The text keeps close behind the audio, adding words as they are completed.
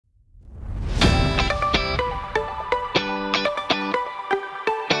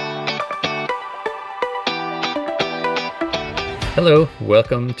Hello,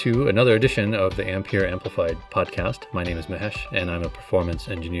 welcome to another edition of the Ampere Amplified podcast. My name is Mahesh, and I'm a performance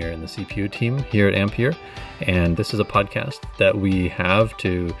engineer in the CPU team here at Ampere. And this is a podcast that we have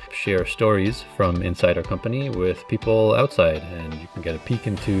to share stories from inside our company with people outside. And you can get a peek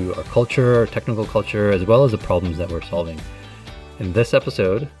into our culture, our technical culture, as well as the problems that we're solving. In this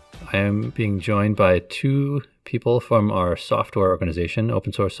episode, I am being joined by two people from our software organization,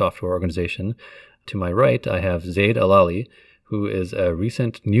 open source software organization. To my right, I have Zaid Alali, who is a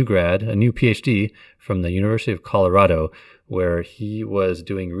recent new grad, a new PhD from the University of Colorado, where he was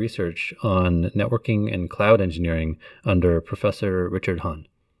doing research on networking and cloud engineering under Professor Richard Han.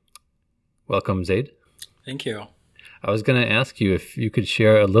 Welcome, Zaid. Thank you. I was going to ask you if you could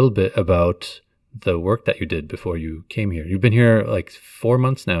share a little bit about the work that you did before you came here. You've been here like 4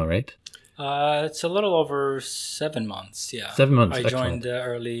 months now, right? It's a little over 7 months, yeah. 7 months, I joined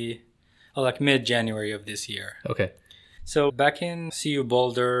mid-January of this year. Okay. So back in CU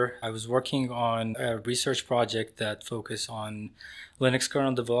Boulder, I was working on a research project that focused on Linux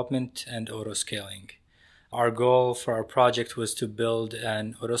kernel development and autoscaling. Our goal for our project was to build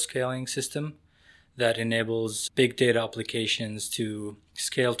an autoscaling system that enables big data applications to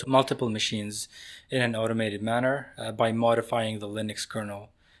scale to multiple machines in an automated manner by modifying the Linux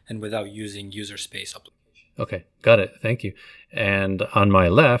kernel and without using user space applications. Okay, got it. Thank you. And on my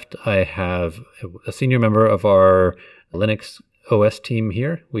left, I have a senior member of our Linux OS team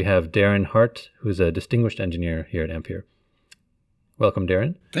here. We have Darren Hart, who's a distinguished engineer here at Ampere. Welcome,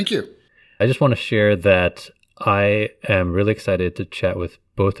 Darren. Thank you. I just want to share that I am really excited to chat with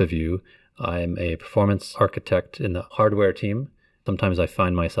both of you. I'm a performance architect in the hardware team. Sometimes I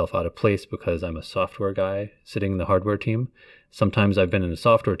find myself out of place because I'm a software guy sitting in the hardware team. Sometimes I've been in the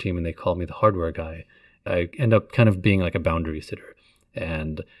software team and they call me the hardware guy. I end up kind of being like a boundary sitter.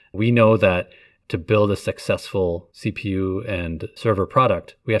 And we know that to build a successful CPU and server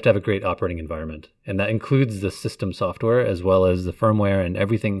product, we have to have a great operating environment. And that includes the system software as well as the firmware and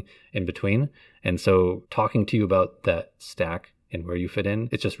everything in between. And so talking to you about that stack and where you fit in,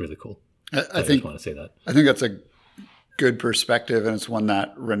 it's just really cool. I just want to say that. I think that's a good perspective. And it's one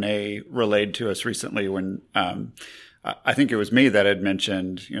that Renee relayed to us recently when I think it was me that had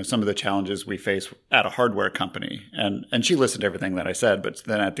mentioned, some of the challenges we face at a hardware company. And she listened to everything that I said. But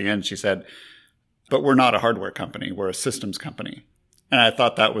then at the end, she said, but we're not a hardware company. We're a systems company. And I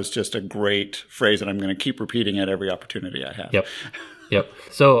thought that was just a great phrase, and I'm going to keep repeating it every opportunity I have. Yep.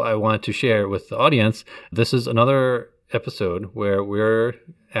 So I wanted to share with the audience, this is another episode where we're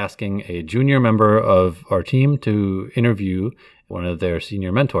asking a junior member of our team to interview one of their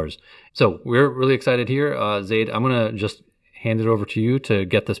senior mentors. So we're really excited here. Zaid, I'm going to just hand it over to you to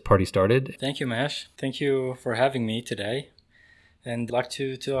get this party started. Thank you, Mahesh. Thank you for having me today. And I'd like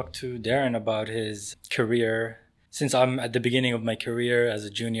to talk to Darren about his career. Since I'm at the beginning of my career as a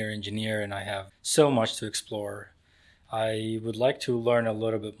junior engineer and I have so much to explore, I would like to learn a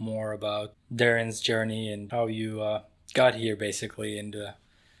little bit more about Darren's journey and how you got here, basically. And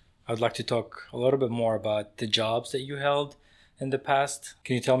I'd like to talk a little bit more about the jobs that you held in the past.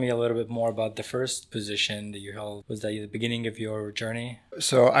 Can you tell me a little bit more about the first position that you held? Was that the beginning of your journey?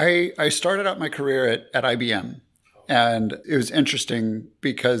 So I started out my career at IBM. And it was interesting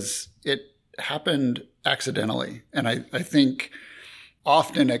because it happened accidentally. And I think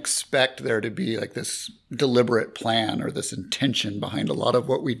often expect there to be like this deliberate plan or this intention behind a lot of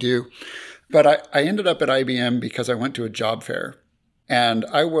what we do. But I ended up at IBM because I went to a job fair. And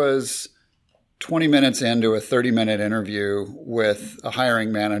I was 20 minutes into a 30-minute interview with a hiring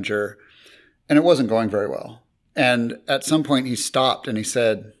manager, and it wasn't going very well. And at some point he stopped and he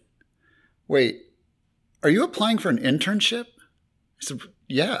said, "Wait, are you applying for an internship?" I said,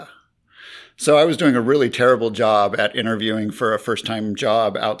 "Yeah." So I was doing a really terrible job at interviewing for a first-time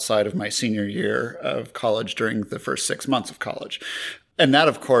job outside of my senior year of college during the first 6 months of college. And that,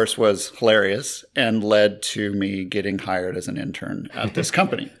 of course, was hilarious and led to me getting hired as an intern at this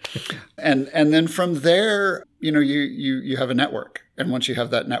company. And then from there, you have a network. And once you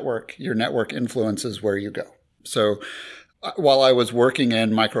have that network, your network influences where you go. So while I was working in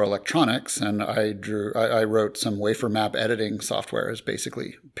microelectronics and I wrote some wafer map editing software as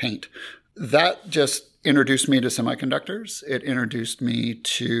basically Paint, that just introduced me to semiconductors. It introduced me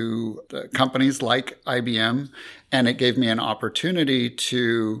to companies like IBM, and it gave me an opportunity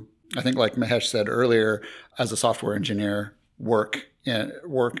to, I think like Mahesh said earlier, as a software engineer, work in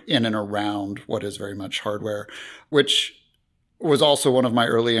and around what is very much hardware, which was also one of my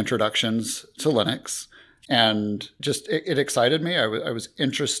early introductions to Linux. And just it excited me. I was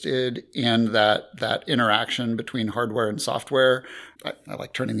interested in that interaction between hardware and software. I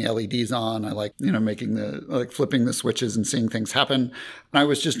like turning the LEDs on. I like, flipping the switches and seeing things happen. And I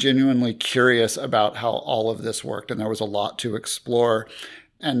was just genuinely curious about how all of this worked. And there was a lot to explore.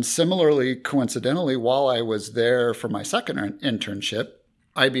 And similarly, coincidentally, while I was there for my second internship,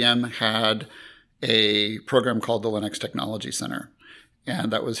 IBM had a program called the Linux Technology Center.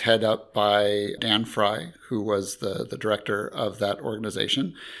 And that was head up by Dan Fry, who was the director of that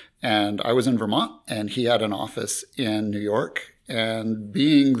organization. And I was in Vermont, and he had an office in New York. And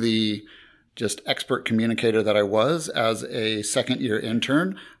being the just expert communicator that I was as a second-year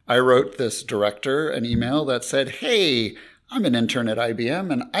intern, I wrote this director an email that said, "Hey, I'm an intern at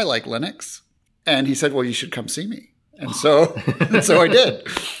IBM, and I like Linux." And he said, "Well, you should come see me." And so I did.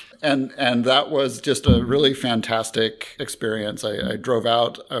 And that was just a really fantastic experience. I drove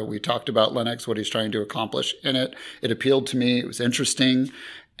out. We talked about Linux, what he's trying to accomplish in it. It appealed to me. It was interesting.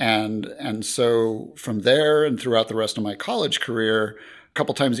 And so from there and throughout the rest of my college career, a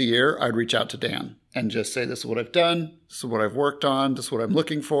couple times a year, I'd reach out to Dan and just say, "This is what I've done. This is what I've worked on. This is what I'm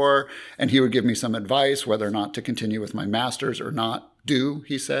looking for." And he would give me some advice, whether or not to continue with my master's or not.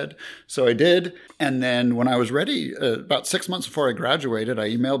 He said. So I did. And then when I was ready, about 6 months before I graduated, I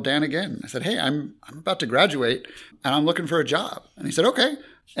emailed Dan again. I said, "Hey, I'm about to graduate and I'm looking for a job." And he said, "Okay."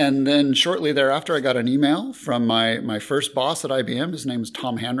 And then shortly thereafter, I got an email from my first boss at IBM. His name is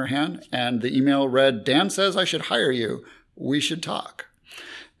Tom Hanrahan. And the email read, "Dan says I should hire you. We should talk."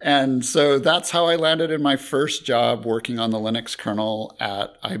 And so that's how I landed in my first job working on the Linux kernel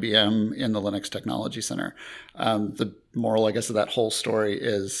at IBM in the Linux Technology Center. The moral, I guess, of that whole story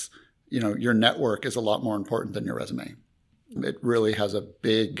is, your network is a lot more important than your resume. It really has a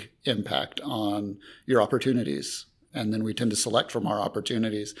big impact on your opportunities. And then we tend to select from our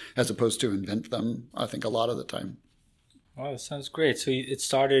opportunities as opposed to invent them, I think, a lot of the time. Wow, that sounds great. So it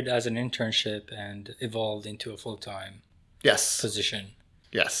started as an internship and evolved into a full-time position.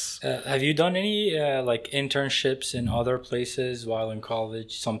 Yes. Have you done any internships in other places while in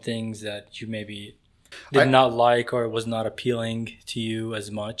college? Some things that you maybe did not like or was not appealing to you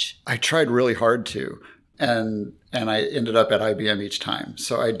as much? I tried really hard to, and I ended up at IBM each time.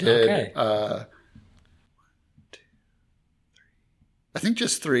 So I did, I think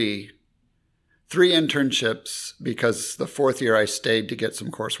just three internships, because the fourth year I stayed to get some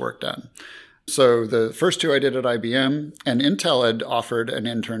coursework done. So the first two I did at IBM, and Intel had offered an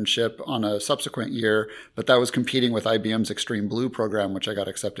internship on a subsequent year, but that was competing with IBM's Extreme Blue program, which I got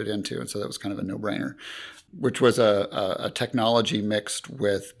accepted into. And so that was kind of a no-brainer, which was a technology mixed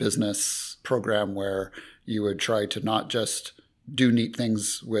with business program where you would try to not just do neat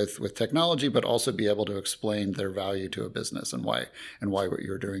things with technology, but also be able to explain their value to a business and why what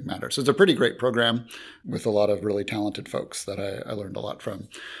you're doing matters. So it's a pretty great program with a lot of really talented folks that I learned a lot from.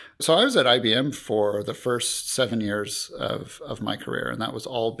 So I was at IBM for the first 7 years of my career, and that was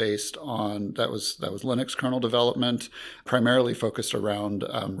all based on, that was Linux kernel development, primarily focused around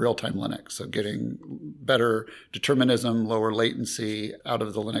real-time Linux. So getting better determinism, lower latency out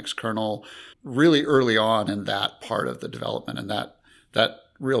of the Linux kernel really early on in that part of the development. And that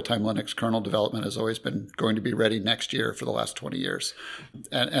real-time Linux kernel development has always been going to be ready next year for the last 20 years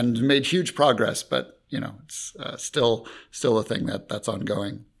and made huge progress, but it's still a thing that's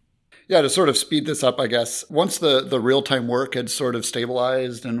ongoing. Yeah, to sort of speed this up, I guess, once the real-time work had sort of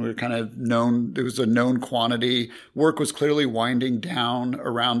stabilized and we were kind of known, it was a known quantity, work was clearly winding down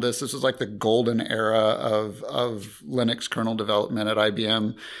around this. This was like the golden era of Linux kernel development at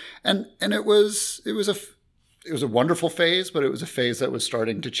IBM. And it was a wonderful phase, but it was a phase that was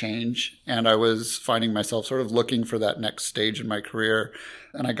starting to change. And I was finding myself sort of looking for that next stage in my career.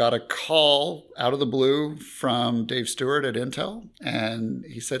 And I got a call out of the blue from Dave Stewart at Intel. And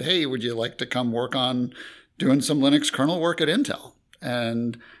he said, "Hey, would you like to come work on doing some Linux kernel work at Intel?"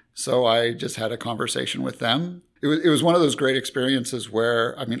 And so I just had a conversation with them. It was one of those great experiences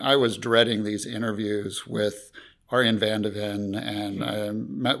where, I was dreading these interviews with Arjen van de Ven, and I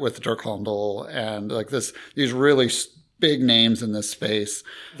met with Dirk Handel, and these really big names in this space.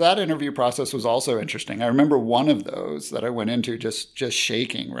 That interview process was also interesting. I remember one of those that I went into just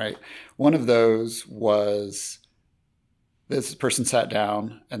shaking, right? One of those was this person sat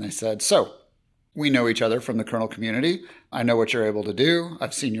down and they said, "So, we know each other from the kernel community. I know what you're able to do.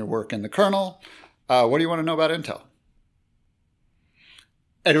 I've seen your work in the kernel. What do you want to know about Intel?"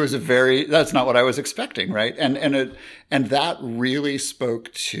 And it was that's not what I was expecting, right? And that really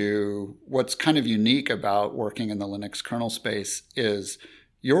spoke to what's kind of unique about working in the Linux kernel space is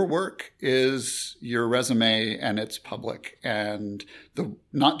your work is your resume and it's public. And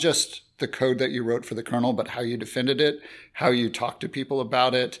not just the code that you wrote for the kernel, but how you defended it, how you talked to people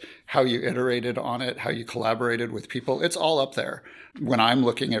about it, how you iterated on it, how you collaborated with people. It's all up there. When I'm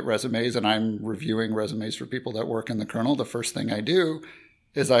looking at resumes and I'm reviewing resumes for people that work in the kernel, the first thing I do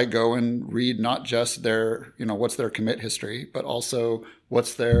is I go and read not just their, what's their commit history, but also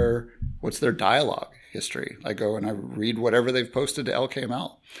what's their dialogue history. I go and I read whatever they've posted to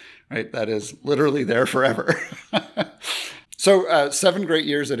LKML, right? That is literally there forever. So 7 great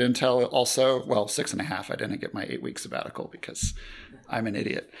years at Intel also, well, 6.5. I didn't get my 8-week sabbatical because I'm an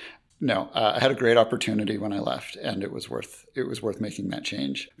idiot. No, I had a great opportunity when I left, and it was worth making that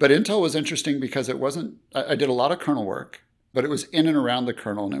change. But Intel was interesting because I did a lot of kernel work, but it was in and around the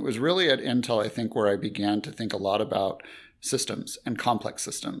kernel. And it was really at Intel, I think, where I began to think a lot about systems and complex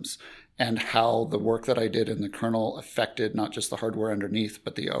systems and how the work that I did in the kernel affected not just the hardware underneath,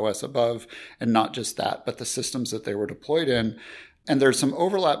 but the OS above, and not just that, but the systems that they were deployed in. And there's some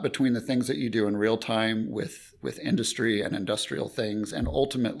overlap between the things that you do in real time with industry and industrial things, and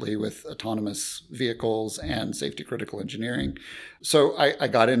ultimately with autonomous vehicles and safety critical engineering. So I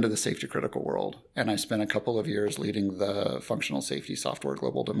got into the safety critical world, and I spent a couple of years leading the functional safety software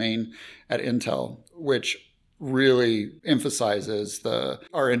global domain at Intel, which really emphasizes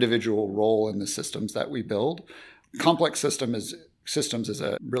our individual role in the systems that we build. Complex systems is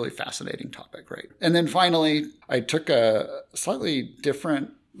a really fascinating topic, right? And then finally, I took a slightly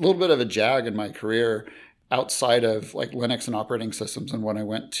different, little bit of a jag in my career outside of like Linux and operating systems. And when I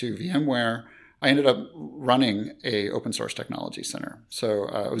went to VMware, I ended up running a open source technology center. So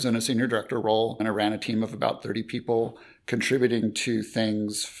I was in a senior director role, and I ran a team of about 30 people contributing to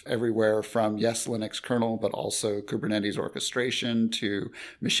things everywhere from, yes, Linux kernel, but also Kubernetes orchestration to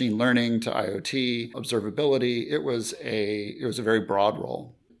machine learning to IoT, observability. It was a very broad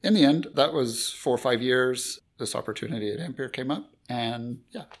role. In the end, that was 4 or 5 years. This opportunity at Ampere came up, and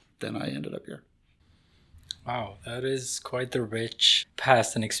then I ended up here. Wow, that is quite the rich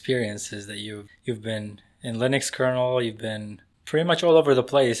past and experiences that you've been in Linux kernel. You've been pretty much all over the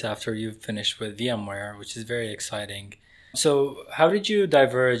place after you've finished with VMware, which is very exciting. So how did you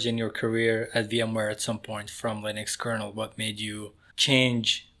diverge in your career at VMware at some point from Linux kernel? What made you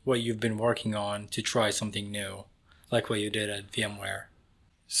change what you've been working on to try something new, like what you did at VMware?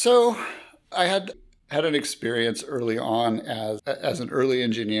 So I had an experience early on as an early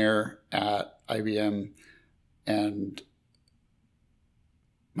engineer at IBM. And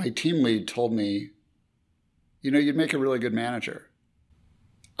my team lead told me, you'd make a really good manager.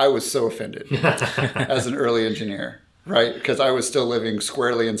 I was so offended as an early engineer, right? Because I was still living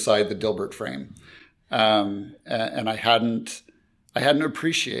squarely inside the Dilbert frame. And I hadn't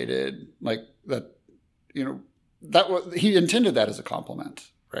appreciated like that, he intended that as a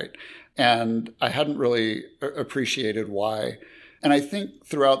compliment, right? And I hadn't really appreciated why. And I think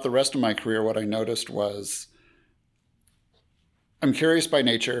throughout the rest of my career, what I noticed was, I'm curious by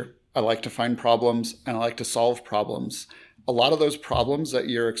nature. I like to find problems and I like to solve problems. A lot of those problems that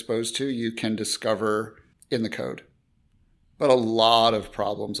you're exposed to, you can discover in the code. But a lot of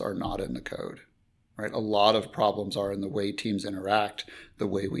problems are not in the code, right? A lot of problems are in the way teams interact, the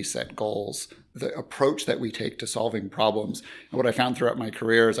way we set goals, the approach that we take to solving problems. And what I found throughout my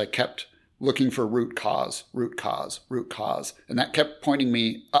career is I kept looking for root cause. And that kept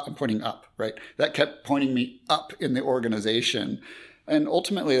pointing up, right? That kept pointing me up in the organization. And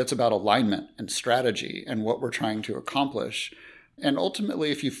ultimately, that's about alignment and strategy and what we're trying to accomplish. And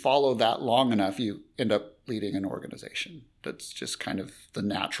ultimately, if you follow that long enough, you end up leading an organization. That's just kind of the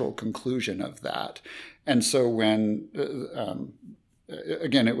natural conclusion of that. And so when,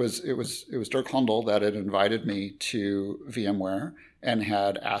 again, it was Dirk Hoendel that had invited me to VMware and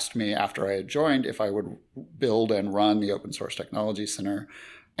had asked me after I had joined if I would build and run the Open Source Technology Center.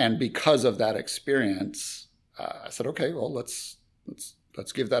 And because of that experience, I said, okay, well, let's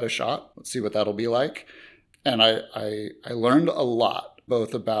give that a shot. Let's see what that'll be like. And I learned a lot,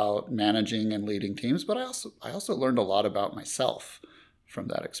 both about managing and leading teams, but I also learned a lot about myself from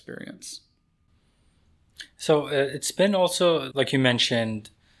that experience. So it's been also, like you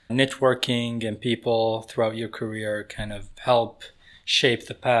mentioned, networking and people throughout your career kind of help shape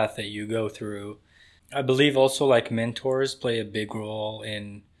the path that you go through. I believe also like mentors play a big role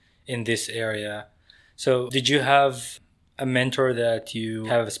in this area. So did you have a mentor that you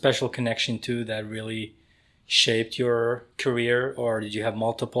have a special connection to that really shaped your career, or did you have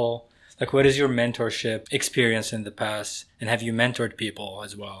multiple? Like, what is your mentorship experience in the past, and have you mentored people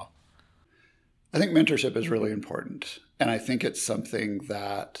as well? I think mentorship is really important, and I think it's something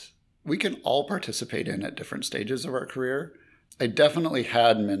that we can all participate in at different stages of our career. I definitely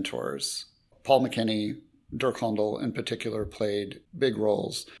had mentors. Paul McKinney, Dirk Hondel in particular played big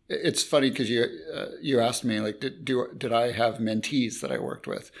roles. It's funny because you asked me, like, did I have mentees that I worked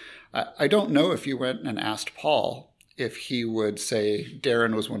with? I don't know if you went and asked Paul if he would say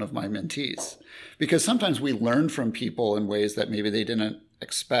Darren was one of my mentees, because sometimes we learn from people in ways that maybe they didn't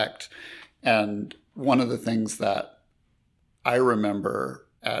expect. And one of the things that I remember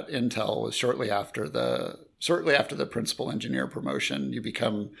at Intel was shortly after the principal engineer promotion, you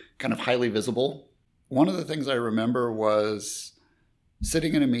become kind of highly visible. One of the things I remember was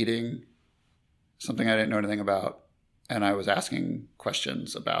sitting in a meeting, something I didn't know anything about, and I was asking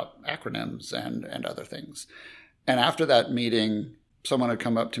questions about acronyms and other things. And after that meeting, someone had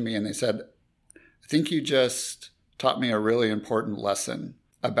come up to me and they said, I think you just taught me a really important lesson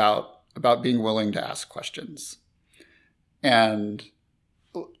about being willing to ask questions. And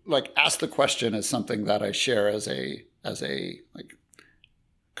like, ask the question is something that I share as a like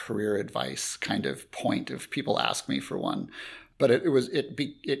career advice kind of point if people ask me for one. But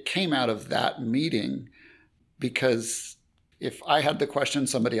it came out of that meeting, because if I had the question,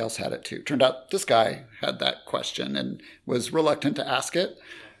 somebody else had it too. Turned out this guy had that question and was reluctant to ask it.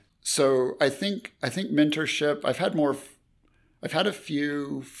 So I think mentorship, I've had a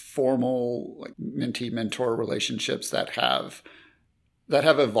few formal like mentee-mentor relationships that have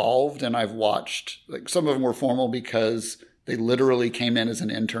evolved, and I've watched, like, some of them were formal because they literally came in as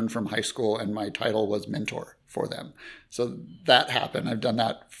an intern from high school and my title was mentor for them. So that happened. I've done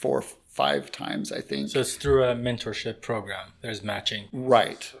that 4 or 5 times, I think. So it's through a mentorship program. There's matching.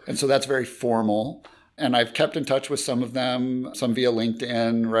 Right. And so that's very formal. And I've kept in touch with some of them, some via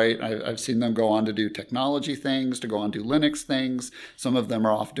LinkedIn, right? I've seen them go on to do technology things, to go on to do Linux things. Some of them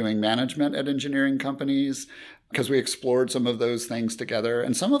are off doing management at engineering companies, because we explored some of those things together.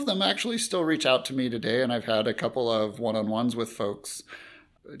 And some of them actually still reach out to me today. And I've had a couple of one-on-ones with folks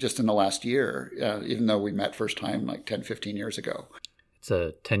just in the last year, even though we met first time like 10, 15 years ago. It's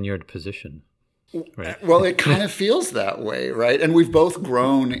a tenured position, right? Well, it kind of feels that way, right? And we've both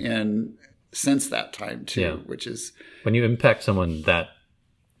grown since that time too, which is... When you impact someone that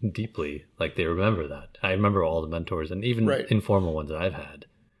deeply, like, they remember that. I remember all the mentors and even informal ones that I've had.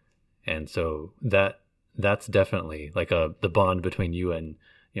 And so that's definitely like the bond between you and,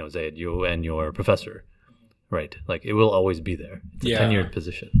 Zaid, you and your professor, right? Like, it will always be there. It's a tenured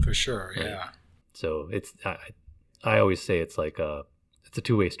position. For sure, right? yeah. So I always say it's like it's a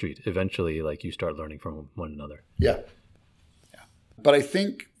two-way street. Eventually, like, you start learning from one another. Yeah. But I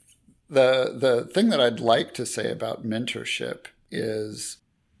think the thing that I'd like to say about mentorship is,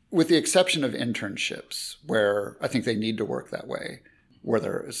 with the exception of internships, where I think they need to work that way, where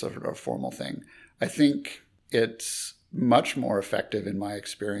they're sort of a formal thing, I think it's much more effective, in my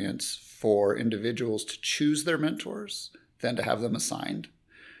experience, for individuals to choose their mentors than to have them assigned.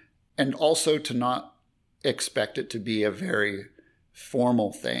 And also to not expect it to be a very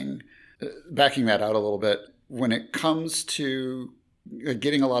formal thing. Backing that out a little bit, when it comes to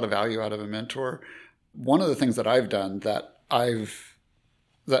getting a lot of value out of a mentor, one of the things that I've done that I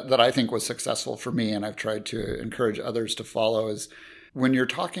think was successful for me, and I've tried to encourage others to follow, is when you're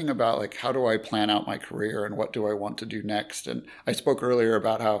talking about, like, how do I plan out my career and what do I want to do next? And I spoke earlier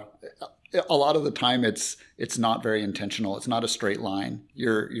about how a lot of the time it's not very intentional. It's not a straight line.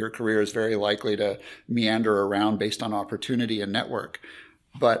 Your career is very likely to meander around based on opportunity and network.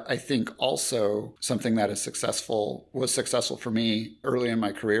 But I think also something that was successful for me early in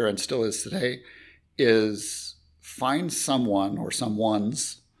my career and still is today, is find someone or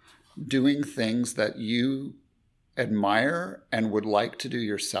someone's doing things that you admire and would like to do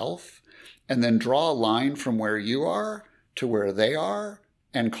yourself, and then draw a line from where you are to where they are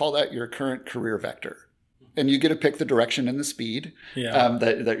and call that your current career vector. And you get to pick the direction and the speed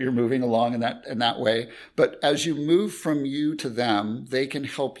that you're moving along in that way. But as you move from you to them, they can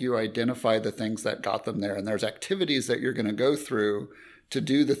help you identify the things that got them there. And there's activities that you're going to go through to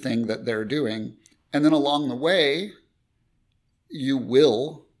do the thing that they're doing. And then along the way, you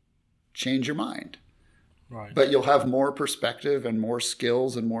will change your mind. Right. But you'll have more perspective and more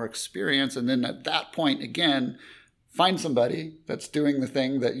skills and more experience. And then at that point, again, find somebody that's doing the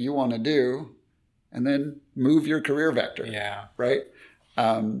thing that you want to do, and then move your career vector. Yeah. Right?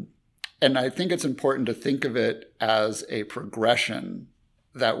 And I think it's important to think of it as a progression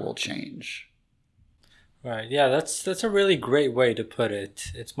that will change. Right. Yeah, that's a really great way to put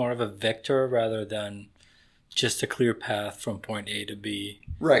it. It's more of a vector rather than just a clear path from point A to B.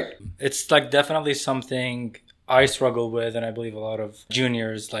 Right. It's like definitely something I struggle with, and I believe a lot of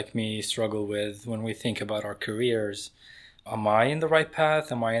juniors like me struggle with when we think about our careers. Am I in the right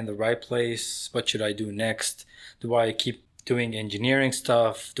path? Am I in the right place? What should I do next? Do I keep doing engineering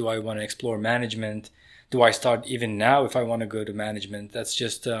stuff? Do I want to explore management? Do I start even now if I want to go to management? That's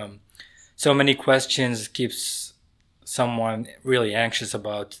just so many questions keeps someone really anxious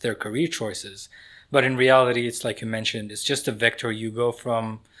about their career choices. But in reality, it's like you mentioned, it's just a vector. You go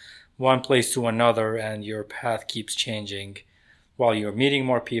from one place to another and your path keeps changing while you're meeting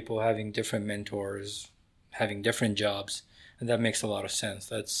more people, having different mentors, having different jobs. And that makes a lot of sense.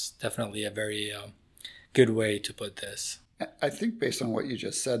 That's definitely a very good way to put this. I think based on what you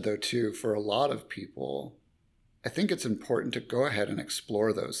just said, though, too, for a lot of people, I think it's important to go ahead and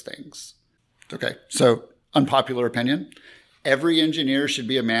explore those things. Okay, so unpopular opinion, every engineer should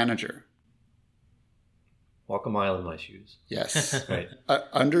be a manager. Walk a mile in my shoes. Yes. Right.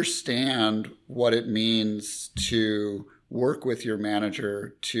 Understand what it means to work with your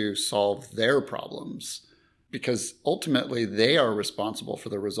manager to solve their problems, because ultimately they are responsible for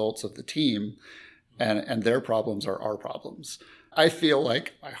the results of the team, and their problems are our problems. I feel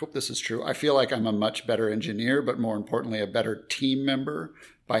like, I hope this is true, I feel like I'm a much better engineer, but more importantly, a better team member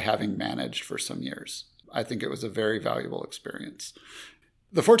by having managed for some years. I think it was a very valuable experience.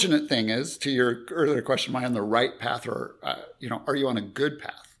 The fortunate thing is, to your earlier question, am I on the right path, or, are you on a good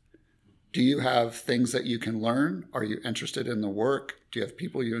path? Do you have things that you can learn? Are you interested in the work? Do you have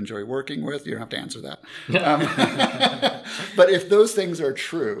people you enjoy working with? You don't have to answer that. But if those things are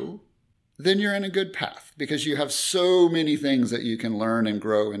true, then you're in a good path, because you have so many things that you can learn and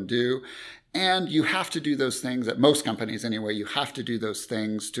grow and do. And you have to do those things, at most companies anyway, you have to do those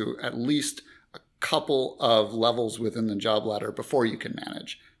things to at least a couple of levels within the job ladder before you can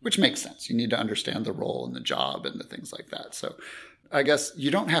manage, which makes sense. You need to understand the role and the job and the things like that. So I guess you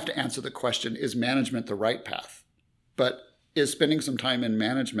don't have to answer the question, is management the right path? But is spending some time in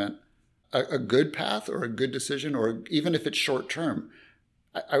management a good path or a good decision, or even if it's short term?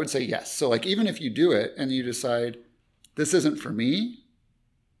 I would say yes. So like, even if you do it and you decide this isn't for me,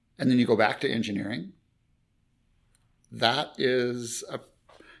 and then you go back to engineering, that is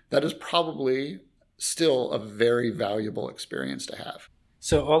probably still a very valuable experience to have.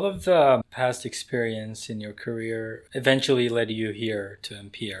 So all of the past experience in your career eventually led you here to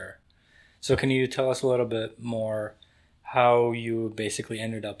Ampere. So can you tell us a little bit more how you basically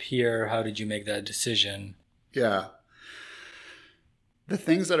ended up here? How did you make that decision? Yeah. The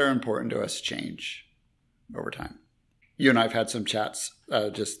things that are important to us change over time. You and I have had some chats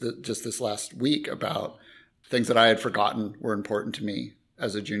just this last week about things that I had forgotten were important to me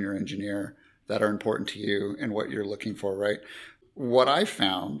as a junior engineer that are important to you and what you're looking for, right? What I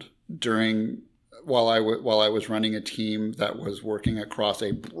found while I was running a team that was working across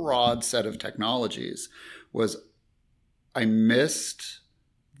a broad set of technologies was I missed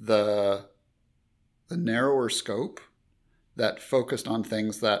the narrower scope that focused on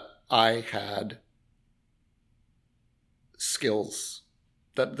things that I had skills,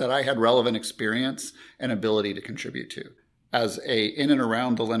 that I had relevant experience and ability to contribute to. As a in and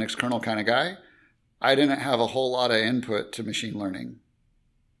around the Linux kernel kind of guy, I didn't have a whole lot of input to machine learning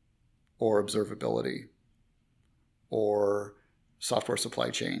or observability or software supply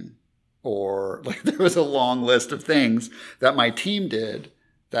chain, or like there was a long list of things that my team did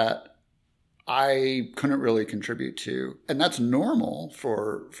that I couldn't really contribute to. And that's normal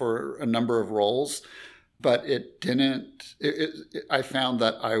for a number of roles, but I found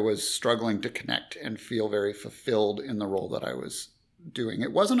that I was struggling to connect and feel very fulfilled in the role that I was doing.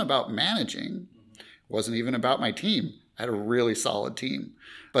 It wasn't about managing. It wasn't even about my team. I had a really solid team,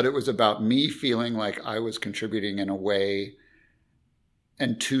 but it was about me feeling like I was contributing in a way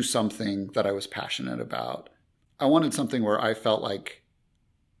and to something that I was passionate about. I wanted something where I felt like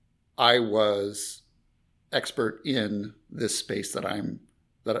I was expert in this space that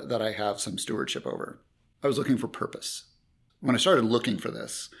I have some stewardship over. I was looking for purpose. When I started looking for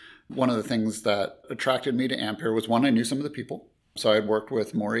this, one of the things that attracted me to Ampere was, one, I knew some of the people. So I had worked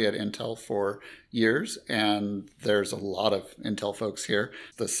with Maury at Intel for years, and there's a lot of Intel folks here.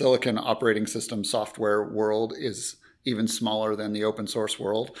 The silicon operating system software world is even smaller than the open source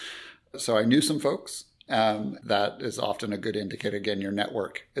world. So I knew some folks. That is often a good indicator. Again, your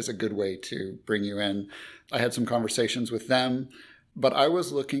network is a good way to bring you in. I had some conversations with them, but I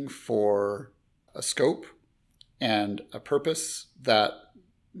was looking for a scope and a purpose that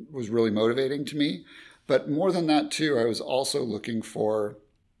was really motivating to me. But more than that, too, I was also looking for,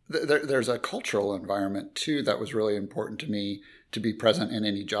 there's a cultural environment, too, that was really important to me to be present in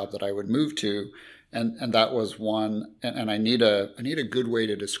any job that I would move to. And that was one, and I need a good way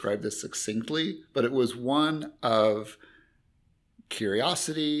to describe this succinctly, but it was one of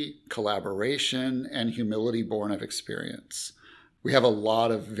curiosity, collaboration, and humility born of experience. We have a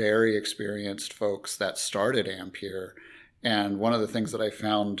lot of very experienced folks that started Ampere, And one of the things that I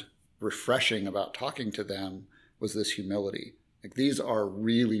found refreshing about talking to them was this humility. Like, these are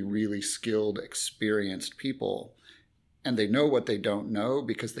really, really skilled, experienced people, and they know what they don't know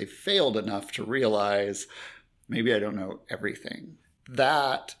because they failed enough to realize, maybe I don't know everything.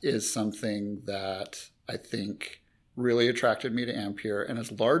 That is something that I think really attracted me to Ampere and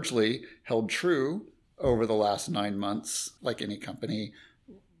has largely held true over the last 9 months. Like any company,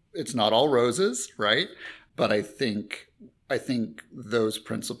 it's not all roses, right? But I think those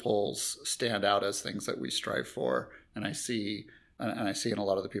principles stand out as things that we strive for, and I see in a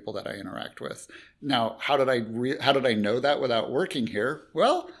lot of the people that I interact with. Now, how did I know that without working here?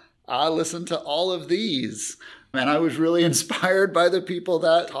 Well, I listened to all of these, and I was really inspired by the people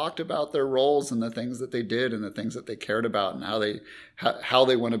that talked about their roles and the things that they did and the things that they cared about and how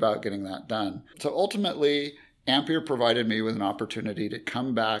they went about getting that done. So ultimately, Ampere provided me with an opportunity to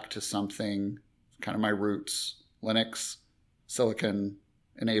come back to something, kind of my roots, Linux, Silicon,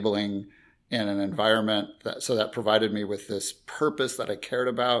 enabling, in an environment that provided me with this purpose that I cared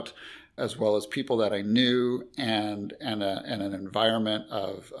about, as well as people that I knew, and an environment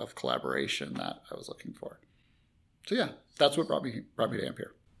of collaboration that I was looking for. So yeah, that's what brought me to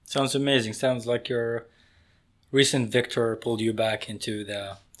Ampere. Sounds amazing. Sounds like your recent Victor pulled you back into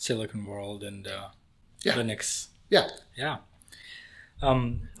the Silicon world and Linux. Yeah. Yeah. I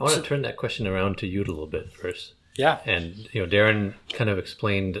want to turn that question around to you a little bit first. Yeah. And, Darren kind of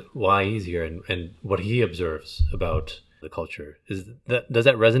explained why he's here and what he observes about the culture. Does that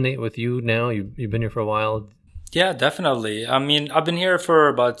resonate with you now? You've been here for a while. Yeah, definitely. I mean, I've been here for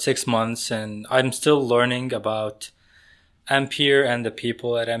about 6 months and I'm still learning about Ampere and the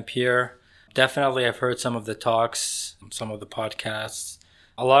people at Ampere. Definitely, I've heard some of the talks, some of the podcasts.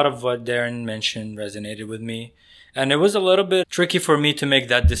 A lot of what Darren mentioned resonated with me. And it was a little bit tricky for me to make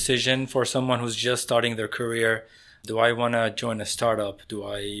that decision for someone who's just starting their career. Do I want to join a startup? Do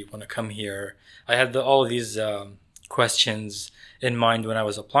I want to come here? I had all of these questions in mind when I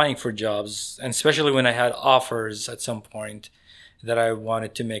was applying for jobs, and especially when I had offers at some point that I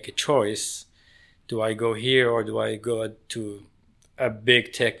wanted to make a choice. Do I go here or do I go to a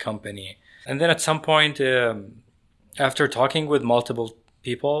big tech company? And then at some point, after talking with multiple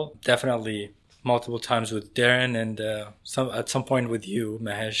people, definitely multiple times with Darren and at some point with you,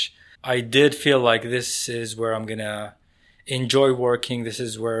 Mahesh, I did feel like this is where I'm going to enjoy working. This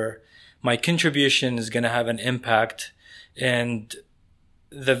is where my contribution is going to have an impact. And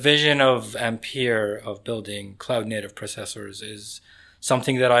the vision of Ampere of building cloud native processors is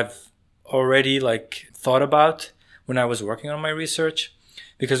something that I've already thought about when I was working on my research,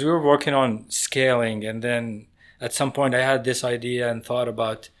 because we were working on scaling. And then at some point I had this idea and thought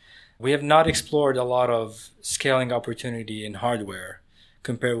about, we have not explored a lot of scaling opportunity in hardware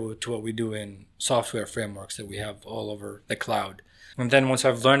compared to what we do in software frameworks that we have all over the cloud. And then once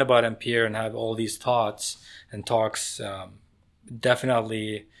I've learned about Ampere and have all these thoughts and talks,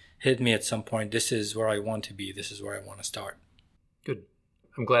 definitely hit me at some point. This is where I want to be. This is where I want to start. Good.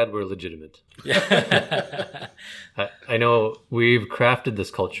 I'm glad we're legitimate. Yeah. I know we've crafted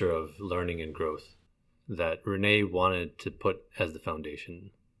this culture of learning and growth that Renee wanted to put as the foundation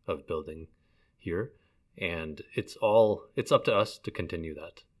of building here, and it's up to us to continue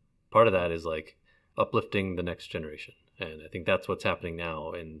that. Part of that is uplifting the next generation, and I think that's what's happening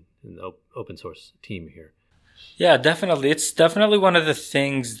now in the open source team here. Yeah, definitely. It's definitely one of the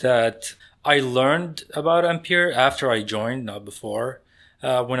things that I learned about Ampere after I joined, not before,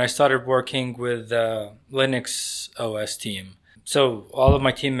 when I started working with the Linux OS team. So all of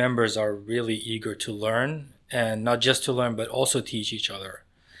my team members are really eager to learn, and not just to learn, but also teach each other.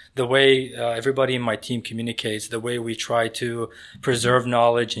 The way everybody in my team communicates, the way we try to preserve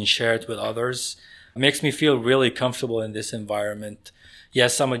knowledge and share it with others, makes me feel really comfortable in this environment.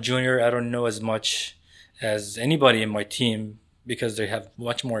 Yes, I'm a junior. I don't know as much as anybody in my team because they have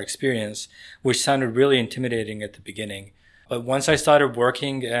much more experience, which sounded really intimidating at the beginning. But once I started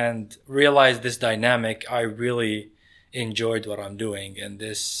working and realized this dynamic, I really enjoyed what I'm doing. And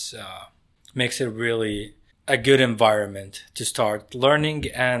this makes it really a good environment to start learning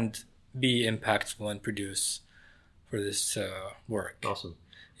and be impactful and produce for this work. Awesome.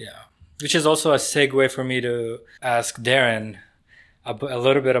 Yeah. Which is also a segue for me to ask Darren a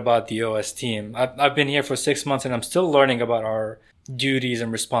little bit about the OS team. I've been here for 6 months and I'm still learning about our duties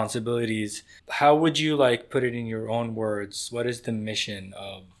and responsibilities. How would you put it in your own words? What is the mission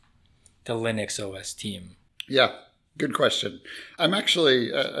of the Linux OS team? Yeah. Good question. I'm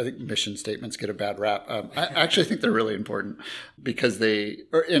actually, I think mission statements get a bad rap. I actually think they're really important because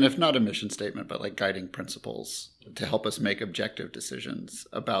and if not a mission statement, but guiding principles to help us make objective decisions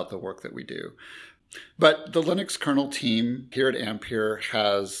about the work that we do. But the Linux kernel team here at Ampere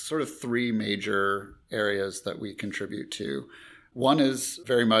has sort of three major areas that we contribute to. One is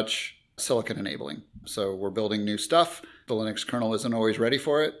very much silicon enabling. So we're building new stuff. The Linux kernel isn't always ready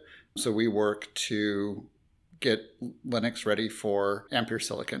for it. So we work to get Linux ready for Ampere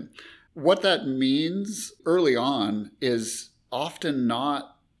Silicon. What that means early on is often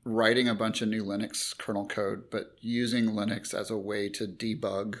not writing a bunch of new Linux kernel code, but using Linux as a way to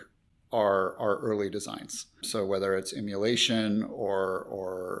debug our early designs. So whether it's emulation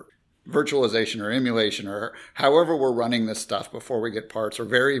or virtualization or emulation or however we're running this stuff before we get parts, or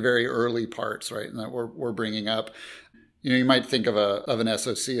very, very early parts, right, and that we're bringing up. You might think of an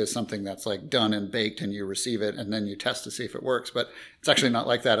SoC as something that's like done and baked and you receive it and then you test to see if it works. But it's actually not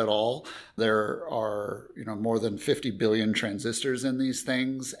like that at all. There are, more than 50 billion transistors in these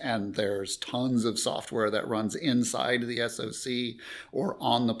things, and there's tons of software that runs inside the SoC or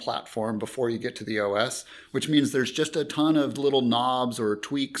on the platform before you get to the OS, which means there's just a ton of little knobs or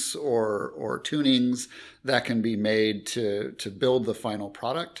tweaks or tunings that can be made to build the final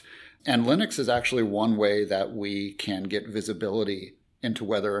product. And Linux is actually one way that we can get visibility into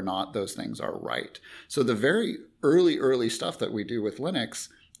whether or not those things are right. So the very early stuff that we do with Linux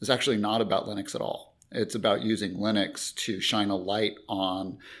is actually not about Linux at all. It's about using Linux to shine a light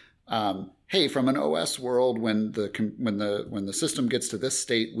on, hey, from an OS world, when the system gets to this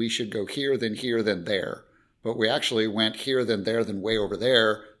state, we should go here, then there. But we actually went here, then there, then way over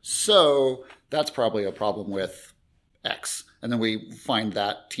there. So that's probably a problem with X. And then we find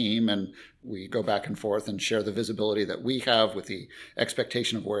that team and we go back and forth and share the visibility that we have with the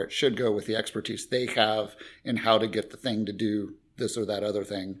expectation of where it should go, with the expertise they have in how to get the thing to do this or that other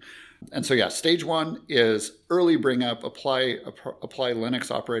thing. And so, stage one is early bring up, apply Linux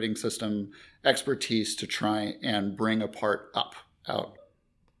operating system expertise to try and bring a part out.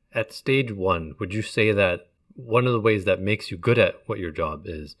 At stage one, would you say that one of the ways that makes you good at what your job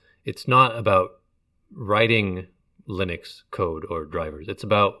is, it's not about writing Linux code or drivers. It's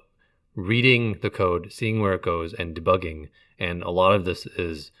about reading the code, seeing where it goes, and debugging. And a lot of this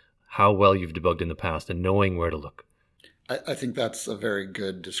is how well you've debugged in the past and knowing where to look. I think that's a very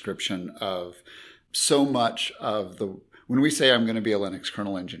good description of so much of when we say I'm going to be a Linux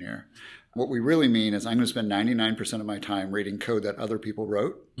kernel engineer, what we really mean is I'm going to spend 99% of my time reading code that other people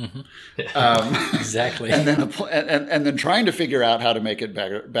wrote. Mm-hmm. Exactly. And then trying to figure out how to make it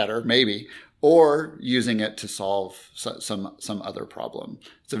better, maybe, or using it to solve some other problem.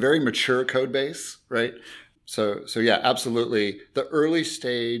 It's a very mature code base, right? So absolutely. The early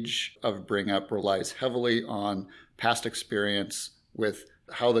stage of bring up relies heavily on past experience with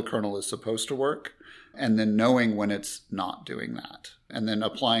how the kernel is supposed to work, and then knowing when it's not doing that, and then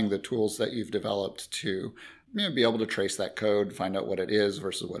applying the tools that you've developed to be able to trace that code, find out what it is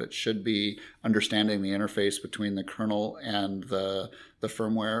versus what it should be, understanding the interface between the kernel and the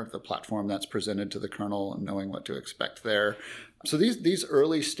firmware, the platform that's presented to the kernel, and knowing what to expect there. So these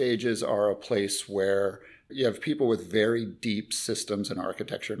early stages are a place where you have people with very deep systems and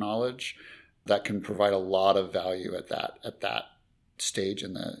architecture knowledge that can provide a lot of value at that stage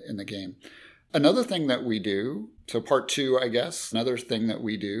in the game. Another thing that we do, so part two, I guess, another thing that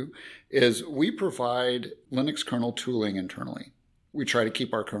we do is we provide Linux kernel tooling internally. We try to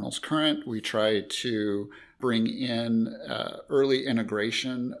keep our kernels current. We try to bring in early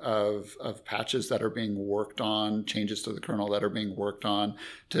integration of patches that are being worked on, changes to the kernel that are being worked on,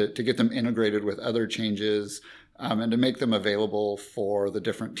 to get them integrated with other changes, and to make them available for the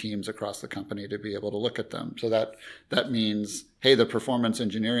different teams across the company to be able to look at them. So that means, hey, the performance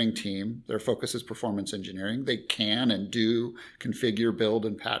engineering team, their focus is performance engineering. They can and do configure, build,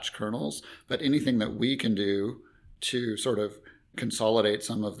 and patch kernels, but anything that we can do to sort of consolidate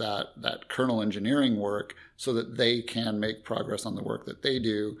some of that kernel engineering work so that they can make progress on the work that they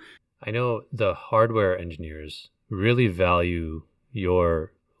do. I know the hardware engineers really value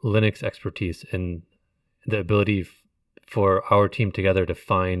your Linux expertise and the ability for our team together to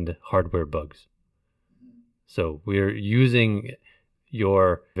find hardware bugs. So we're using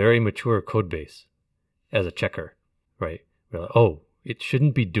your very mature code base as a checker, right? We're like, oh, it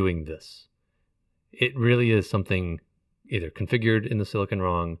shouldn't be doing this. It really is something either configured in the silicon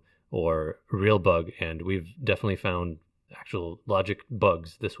wrong or a real bug, and we've definitely found actual logic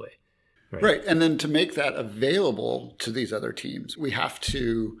bugs this way. Right. And then to make that available to these other teams, we have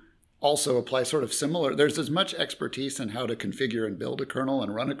to also apply sort of similar. There's as much expertise in how to configure and build a kernel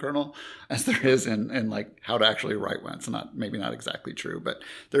and run a kernel as there is in like how to actually write one. It's maybe not exactly true, but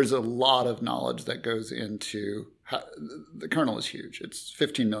there's a lot of knowledge that goes into how the kernel is huge. It's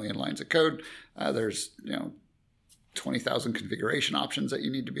 15 million lines of code. There's 20,000 configuration options that you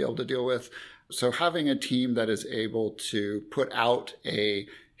need to be able to deal with. So having a team that is able to put out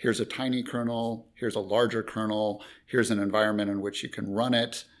here's a tiny kernel, here's a larger kernel, here's an environment in which you can run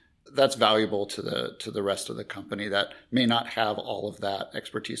it, that's valuable to the rest of the company that may not have all of that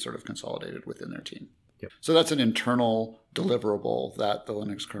expertise sort of consolidated within their team. Yep. So that's an internal deliverable that the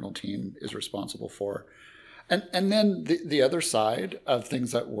Linux kernel team is responsible for. And then the other side of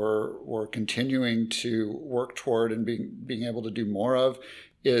things that we're continuing to work toward and being able to do more of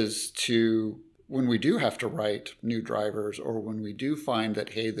is to, when we do have to write new drivers, or when we do find that,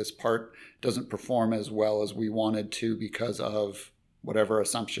 hey, this part doesn't perform as well as we wanted to because of whatever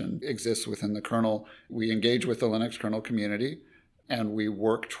assumption exists within the kernel, we engage with the Linux kernel community and we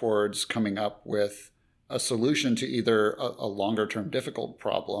work towards coming up with a solution to either a longer term difficult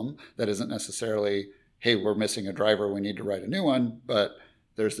problem that isn't necessarily, hey, we're missing a driver, we need to write a new one, but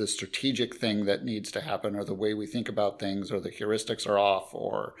there's this strategic thing that needs to happen, or the way we think about things, or the heuristics are off,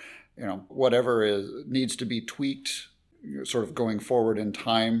 or whatever needs to be tweaked sort of going forward in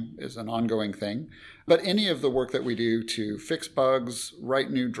time is an ongoing thing. But any of the work that we do to fix bugs,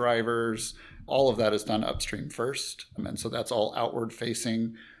 write new drivers, all of that is done upstream first. And so that's all outward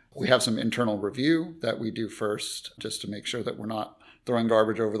facing. We have some internal review that we do first just to make sure that we're not throwing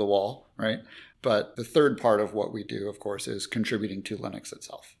garbage over the wall, right? But the third part of what we do, of course, is contributing to Linux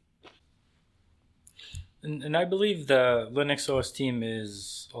itself. And I believe the Linux OS team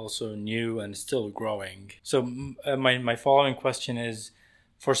is also new and still growing. So my following question is,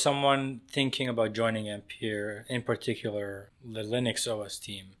 for someone thinking about joining Ampere, in particular the Linux OS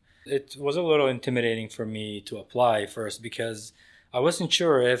team, it was a little intimidating for me to apply first because I wasn't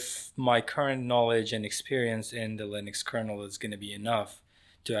sure if my current knowledge and experience in the Linux kernel is going to be enough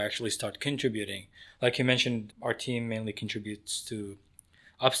to actually start contributing. Like you mentioned, our team mainly contributes to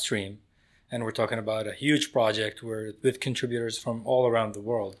upstream, and we're talking about a huge project with contributors from all around the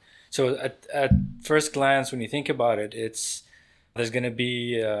world. So at first glance, when you think about it, there's going to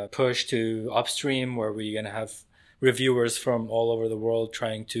be a push to upstream where we're going to have reviewers from all over the world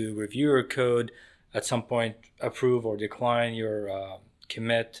trying to review your code, at some point approve or decline your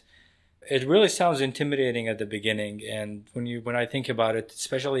commit. It really sounds intimidating at the beginning, and when I think about it,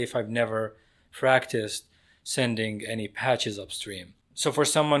 especially if I've never practiced sending any patches upstream. So for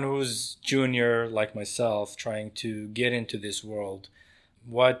someone who's junior like myself trying to get into this world,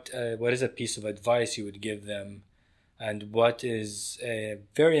 what is a piece of advice you would give them, and what is a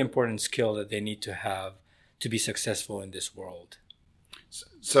very important skill that they need to have to be successful in this world?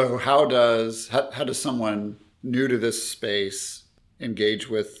 So how does someone new to this space engage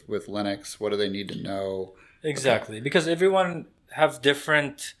with Linux? What do they need to know? Exactly, because everyone have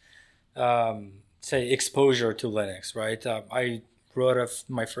different, say, exposure to Linux, right? I wrote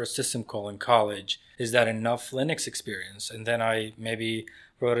my first system call in college. Is that enough Linux experience? And then I maybe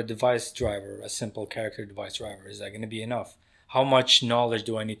wrote a device driver, a simple character device driver. Is that going to be enough? How much knowledge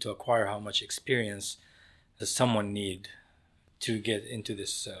do I need to acquire? How much experience does someone need to get into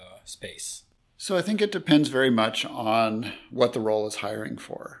this space? So I think it depends very much on what the role is hiring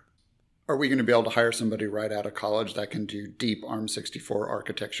for. Are we going to be able to hire somebody right out of college that can do deep ARM64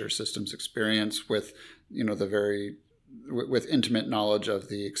 architecture systems experience with, with intimate knowledge of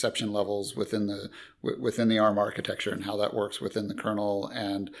the exception levels within the ARM architecture and how that works within the kernel?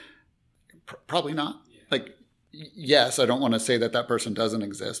 And probably not. Yes, I don't want to say that person doesn't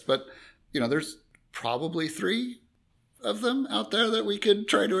exist, but there's probably 3 of them out there that we could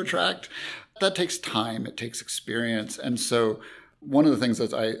try to attract. That takes time, it takes experience. And so one of the things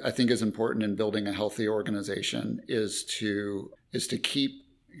that I think is important in building a healthy organization is to keep,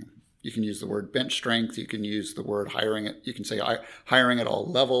 you can use the word bench strength, you can use the word hiring it, you can say hiring at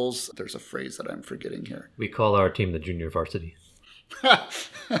all levels. There's a phrase that I'm forgetting here. We call our team the junior varsity.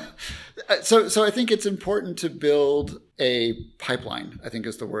 So I think it's important to build a pipeline, I think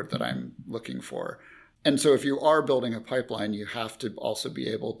is the word that I'm looking for. And so if you are building a pipeline, you have to also be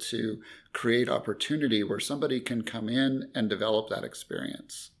able to create opportunity where somebody can come in and develop that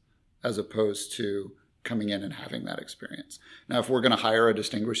experience as opposed to coming in and having that experience. Now, if we're going to hire a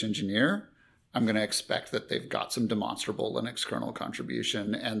distinguished engineer, I'm going to expect that they've got some demonstrable Linux kernel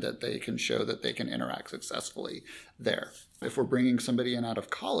contribution and that they can show that they can interact successfully there. If we're bringing somebody in out of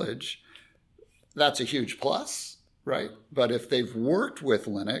college, that's a huge plus, right? But if they've worked with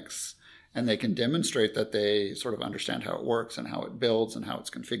Linux and they can demonstrate that they sort of understand how it works and how it builds and how it's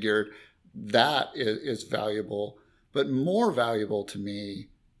configured, that is valuable. But more valuable to me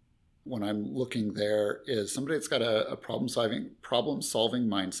when I'm looking there is somebody that's got a problem-solving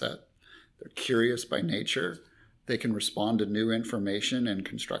mindset. They're curious by nature. They can respond to new information in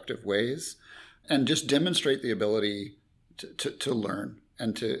constructive ways. and just demonstrate the ability to learn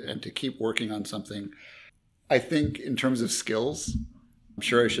and to keep working on something. I think in terms of skills, I'm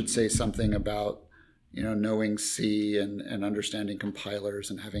sure I should say something about, knowing C and understanding compilers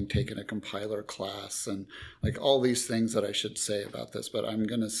and having taken a compiler class and like all these things that I should say about this. But I'm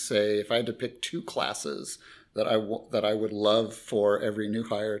going to say if I had to pick 2 classes that I would love for every new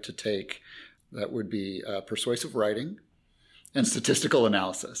hire to take, that would be persuasive writing and statistical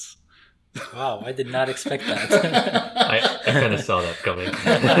analysis. Wow, I did not expect that. I kind of saw that coming.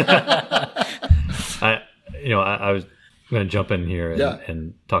 I was going to jump in here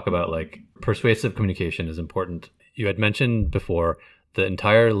and talk about like persuasive communication is important. You had mentioned before the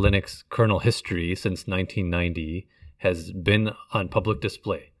entire Linux kernel history since 1990 has been on public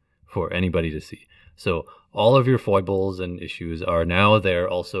display for anybody to see. So all of your foibles and issues are now there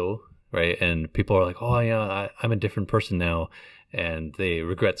also, right? And people are like, oh yeah, I'm a different person now. And they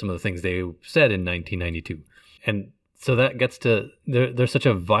regret some of the things they said in 1992. And so that gets to, there's such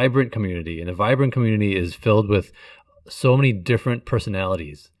a vibrant community, and a vibrant community is filled with so many different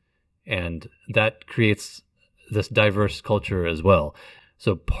personalities. And that creates this diverse culture as well.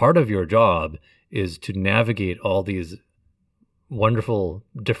 So part of your job is to navigate all these wonderful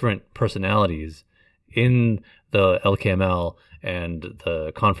different personalities in the LKML and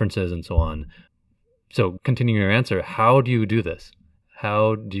the conferences and so on. So continuing your answer, how do you do this?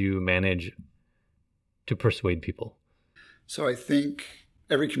 How do you manage to persuade people? So I think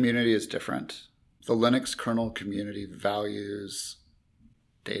every community is different. The Linux kernel community values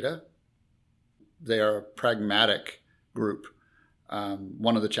data. They are a pragmatic group.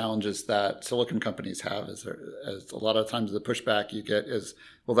 One of the challenges that silicon companies have is a lot of times the pushback you get is,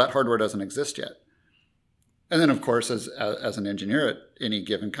 well, that hardware doesn't exist yet. And then, of course, as an engineer at any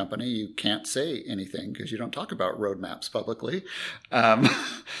given company, you can't say anything because you don't talk about roadmaps publicly. But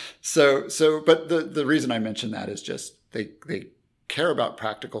the reason I mention that is just they care about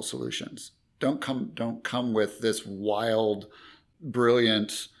practical solutions. Don't come with this wild,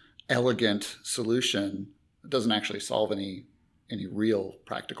 brilliant, elegant solution that doesn't actually solve any real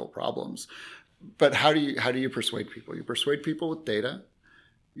practical problems. But how do you persuade people? You persuade people with data.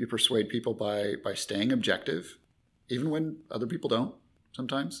 You persuade people by staying objective, even when other people don't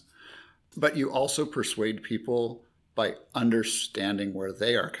sometimes. But you also persuade people by understanding where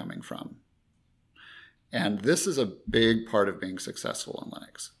they are coming from. And this is a big part of being successful in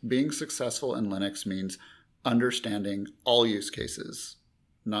Linux. Being successful in Linux means understanding all use cases,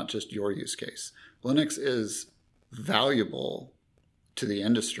 not just your use case. Linux is valuable to the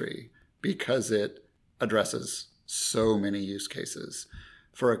industry because it addresses so many use cases.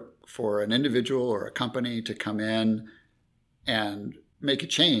 For an individual or a company to come in and make a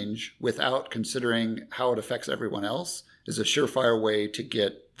change without considering how it affects everyone else is a surefire way to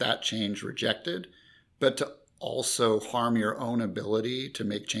get that change rejected, but to also harm your own ability to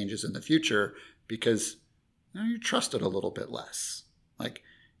make changes in the future because you trust it a little bit less. Like,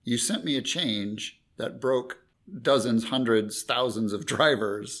 you sent me a change that broke dozens, hundreds, thousands of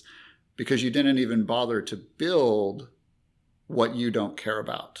drivers because you didn't even bother to build what you don't care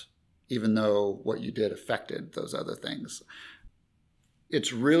about, even though what you did affected those other things.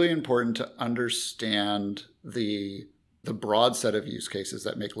 It's really important to understand the broad set of use cases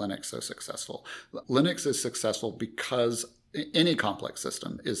that make Linux so successful. Linux is successful because any complex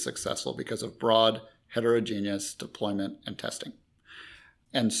system is successful because of broad, heterogeneous deployment and testing.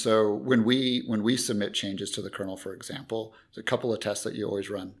 And so when we submit changes to the kernel, for example, there's a couple of tests that you always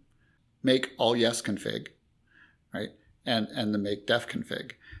run. Make all yes config, right? And the make def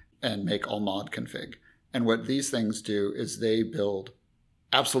config and make all mod config. And what these things do is they build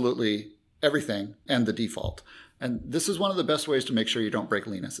absolutely everything and the default. And this is one of the best ways to make sure you don't break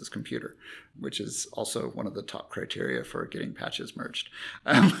Linus's computer, which is also one of the top criteria for getting patches merged.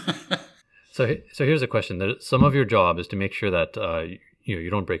 So here's a question. Some of your job is to make sure that you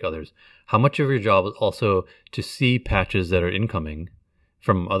don't break others. How much of your job is also to see patches that are incoming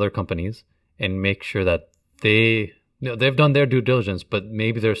from other companies and make sure that they've done their due diligence, but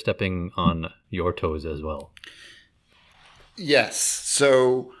maybe they're stepping on your toes as well? Yes.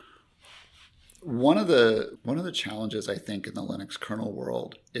 So one of the challenges I think in the Linux kernel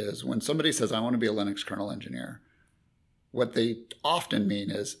world is when somebody says, I want to be a Linux kernel engineer, what they often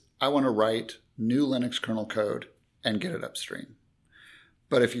mean is, I want to write new Linux kernel code and get it upstream.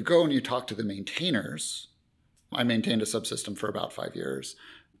 But if you go and you talk to the maintainers, I maintained a subsystem for about 5 years.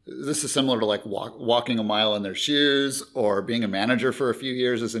 This is similar to like walking a mile in their shoes or being a manager for a few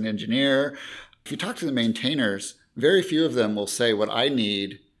years as an engineer. If you talk to the maintainers, very few of them will say what I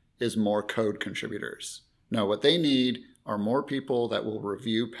need is more code contributors. No, what they need are more people that will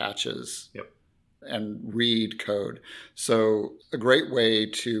review patches and read code. So a great way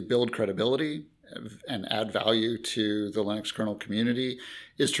to build credibility and add value to the Linux kernel community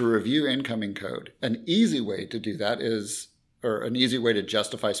is to review incoming code. An easy way to do that is, or an easy way to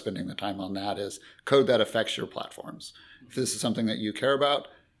justify spending the time on that is code that affects your platforms. If this is something that you care about,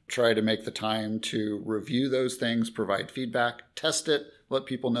 try to make the time to review those things, provide feedback, test it, let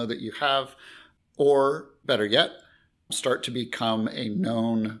people know that you have, or better yet, start to become a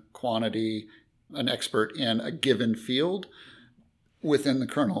known quantity, an expert in a given field within the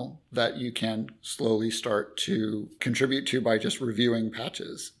kernel that you can slowly start to contribute to by just reviewing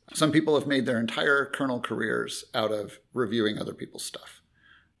patches. Some people have made their entire kernel careers out of reviewing other people's stuff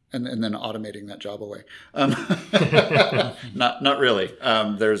and then automating that job away. Not really.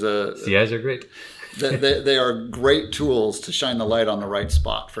 CIs are great. they are great tools to shine the light on the right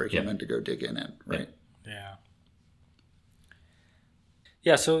spot for a human to go dig in, right? Yeah.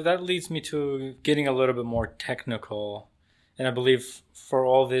 Yeah, so that leads me to getting a little bit more technical. And I believe for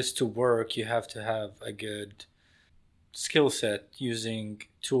all this to work, you have to have a good skill set using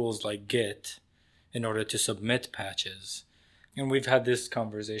tools like Git in order to submit patches. And we've had this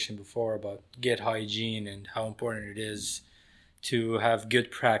conversation before about Git hygiene and how important it is to have good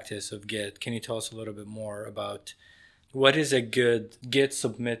practice of Git. Can you tell us a little bit more about what is a good Git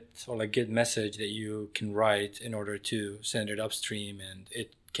submit or like Git message that you can write in order to send it upstream and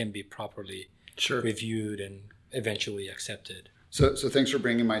it can be properly reviewed and eventually accepted? So thanks for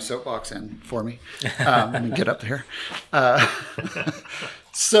bringing my soapbox in for me. Let me get up there.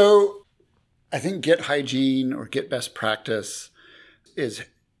 So I think Git hygiene or Git best practice is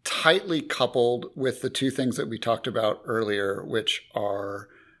tightly coupled with the two things that we talked about earlier, which are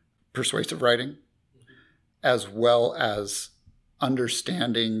persuasive writing, as well as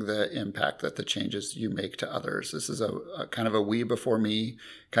understanding the impact that the changes you make to others. This is a kind of a we before me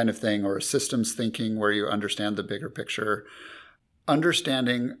kind of thing, or a systems thinking where you understand the bigger picture.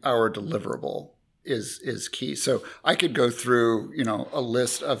 Understanding our deliverable is key. So I could go through, a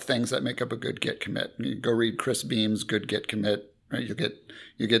list of things that make up a good Git commit. You go read Chris Beam's good Git commit, right?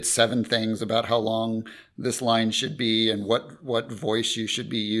 You get 7 things about how long this line should be and what voice you should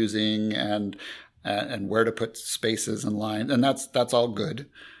be using and where to put spaces and lines, and that's all good.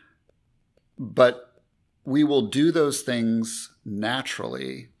 But we will do those things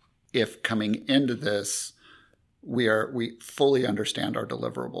naturally if coming into this we fully understand our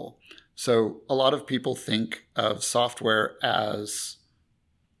deliverable. So a lot of people think of software as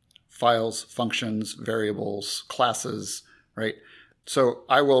files, functions, variables, classes, right? So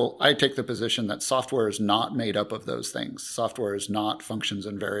I take the position that software is not made up of those things. Software is not functions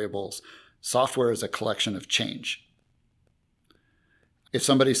and variables. Software is a collection of change. If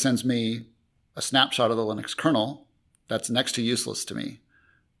somebody sends me a snapshot of the Linux kernel, that's next to useless to me.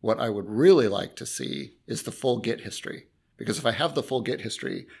 What I would really like to see is the full Git history. Because if I have the full Git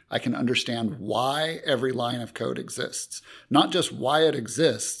history, I can understand why every line of code exists. Not just why it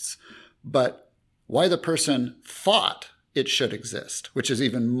exists, but why the person thought it should exist, which is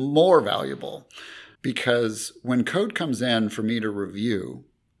even more valuable. Because when code comes in for me to review,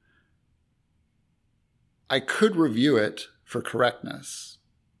 I could review it for correctness,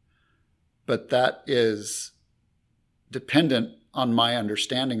 but that is dependent on my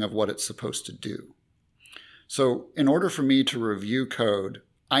understanding of what it's supposed to do. So in order for me to review code,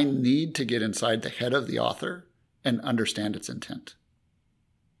 I need to get inside the head of the author and understand its intent.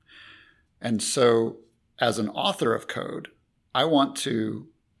 And so as an author of code,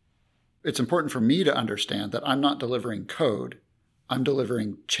 it's important for me to understand that I'm not delivering code, I'm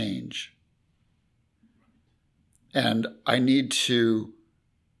delivering change. And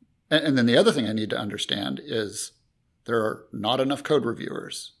then the other thing I need to understand is there are not enough code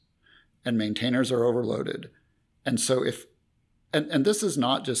reviewers and maintainers are overloaded. And so this is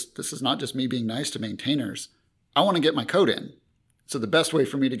not just me being nice to maintainers. I want to get my code in. So the best way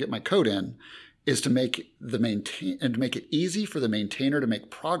for me to get my code in is to make it easy for the maintainer to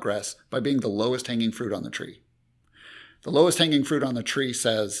make progress by being the lowest hanging fruit on the tree. The lowest hanging fruit on the tree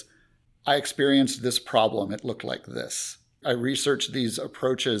says, I experienced this problem. It looked like this. I researched these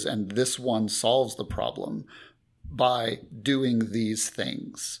approaches and this one solves the problem by doing these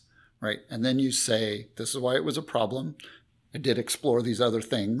things, right? And then you say, this is why it was a problem. I did explore these other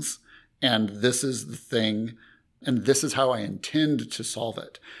things, and this is the thing, and this is how I intend to solve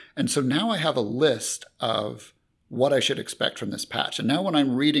it. And so now I have a list of what I should expect from this patch. And now when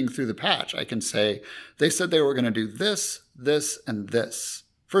I'm reading through the patch, I can say, they said they were going to do this, this, and this.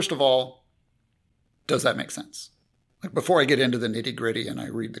 First of all, does that make sense? Like before I get into the nitty gritty and I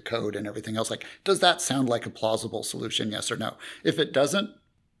read the code and everything else, like, does that sound like a plausible solution? Yes or no? If it doesn't,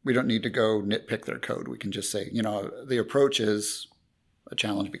 We don't need to go nitpick their code. We can just say, the approach is a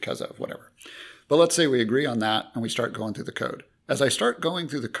challenge because of whatever. But let's say we agree on that and we start going through the code. As I start going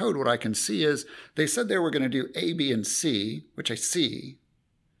through the code, what I can see is they said they were going to do A, B, and C, which I see.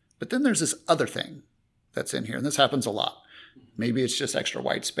 But then there's this other thing that's in here. And this happens a lot. Maybe it's just extra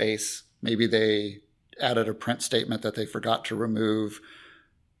white space. Maybe they added a print statement that they forgot to remove.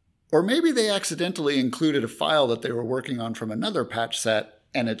 Or maybe they accidentally included a file that they were working on from another patch set,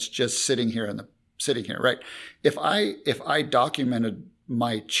 and it's just sitting here, right? If I documented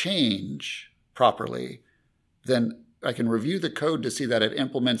my change properly, then I can review the code to see that it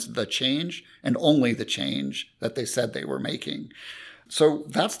implements the change and only the change that they said they were making. So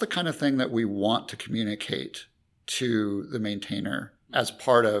that's the kind of thing that we want to communicate to the maintainer as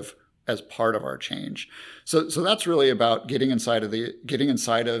part of our change. So that's really about getting inside of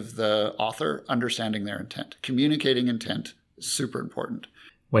the author, understanding their intent. Communicating intent is super important.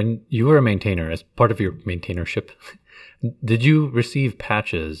 When you were a maintainer, as part of your maintainership, did you receive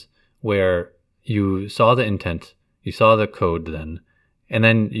patches where you saw the intent, you saw the code then, and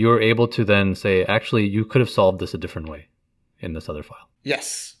then you were able to then say, actually, you could have solved this a different way in this other file?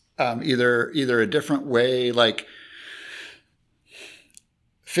 Yes. Either a different way, like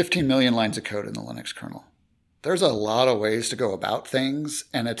 15 million lines of code in the Linux kernel. There's a lot of ways to go about things,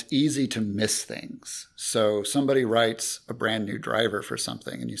 and it's easy to miss things. So somebody writes a brand new driver for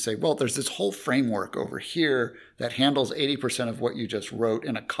something, and you say, well, there's this whole framework over here that handles 80% of what you just wrote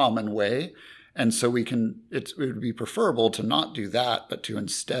in a common way. And so it would be preferable to not do that, but to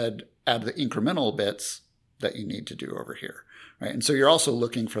instead add the incremental bits that you need to do over here, right? And so you're also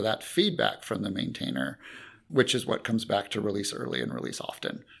looking for that feedback from the maintainer, which is what comes back to release early and release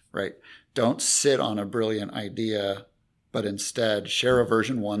often, right? Don't sit on a brilliant idea, but instead share a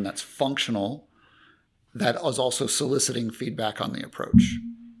version 1 that's functional, that is also soliciting feedback on the approach,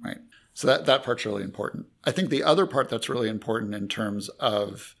 right? So that part's really important. I think the other part that's really important in terms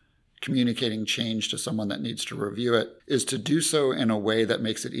of communicating change to someone that needs to review it is to do so in a way that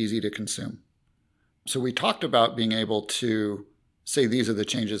makes it easy to consume. So we talked about being able to say, these are the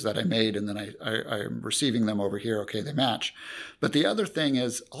changes that I made, and then I'm receiving them over here. Okay, they match. But the other thing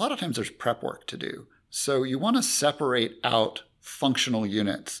is, a lot of times there's prep work to do. So you want to separate out functional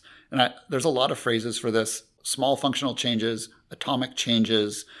units. And there's a lot of phrases for this: small functional changes, atomic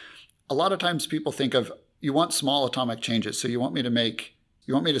changes. A lot of times people think of, you want small atomic changes. So you want me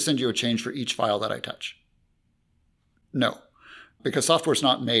to send you a change for each file that I touch. No, because software's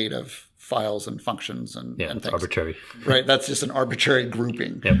not made of files and functions and things. Arbitrary. Right, that's just an arbitrary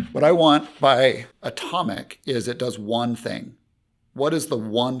grouping. Yep. What I want by atomic is it does one thing. What is the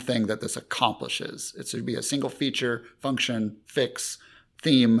one thing that this accomplishes? It should be a single feature, function, fix,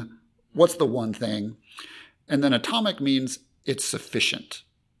 theme. What's the one thing? And then atomic means it's sufficient.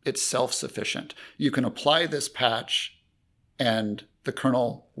 It's self-sufficient. You can apply this patch and the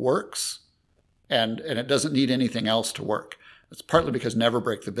kernel works, and it doesn't need anything else to work. It's partly because never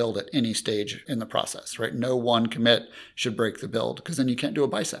break the build at any stage in the process, right? No one commit should break the build, because then you can't do a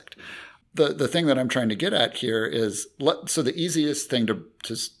bisect. The thing that I'm trying to get at here is, so the easiest thing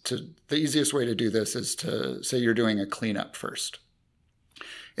the easiest way to do this is to say you're doing a cleanup first.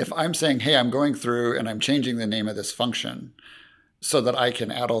 If I'm saying, hey, I'm going through and I'm changing the name of this function so that I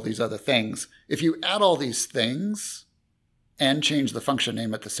can add all these other things. If you add all these things and change the function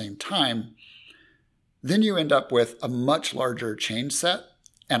name at the same time, then you end up with a much larger change set,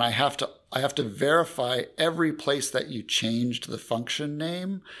 and I have to verify every place that you changed the function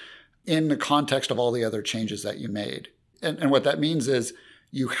name in the context of all the other changes that you made. And what that means is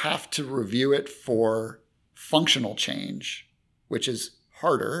you have to review it for functional change, which is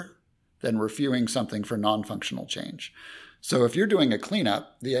harder than reviewing something for non-functional change. So if you're doing a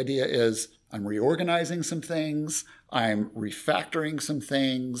cleanup, the idea is I'm reorganizing some things, I'm refactoring some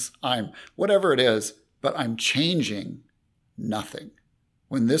things, I'm whatever it is, but I'm changing nothing.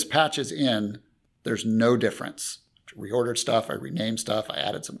 When this patch is in, there's no difference. I reordered stuff, I renamed stuff, I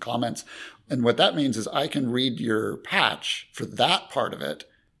added some comments. And what that means is I can read your patch for that part of it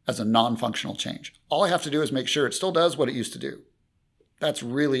as a non-functional change. All I have to do is make sure it still does what it used to do. That's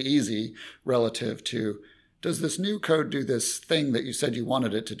really easy relative to, does this new code do this thing that you said you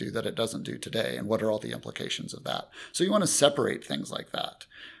wanted it to do that it doesn't do today? And what are all the implications of that? So you want to separate things like that,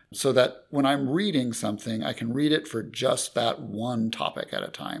 so that when I'm reading something, I can read it for just that one topic at a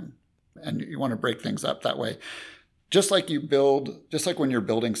time. And you want to break things up that way. Just like when you're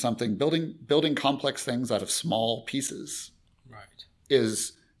building something, building complex things out of small pieces, right,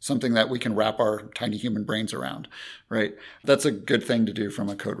 is something that we can wrap our tiny human brains around, right? That's a good thing to do from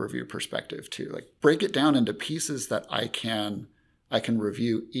a code review perspective too. Like, break it down into pieces that I can I can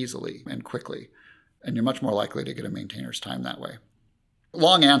review easily and quickly. And you're much more likely to get a maintainer's time that way.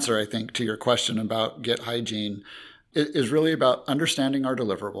 Long answer, I think, to your question about Git hygiene is really about understanding our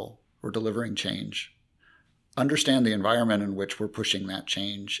deliverable. We're delivering change. Understand the environment in which we're pushing that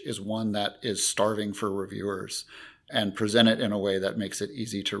change is one that is starving for reviewers, and present it in a way that makes it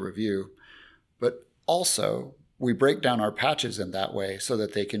easy to review. But also, we break down our patches in that way so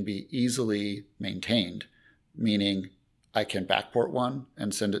that they can be easily maintained, meaning I can backport one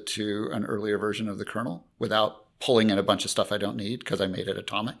and send it to an earlier version of the kernel without pulling in a bunch of stuff I don't need because I made it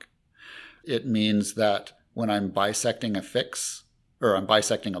atomic. It means that when I'm bisecting a fix, or I'm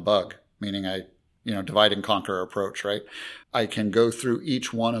bisecting a bug, meaning I divide and conquer approach, right? I can go through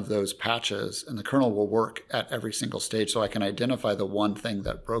each one of those patches and the kernel will work at every single stage so I can identify the one thing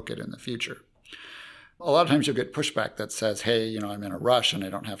that broke it in the future. A lot of times you'll get pushback that says, hey, I'm in a rush and I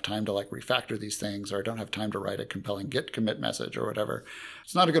don't have time to refactor these things, or I don't have time to write a compelling Git commit message or whatever.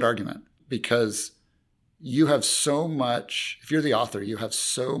 It's not a good argument because you have so much, if you're the author, you have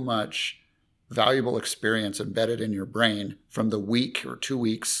so much valuable experience embedded in your brain from the week or 2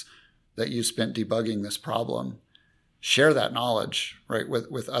 weeks that you spent debugging this problem. Share that knowledge, right,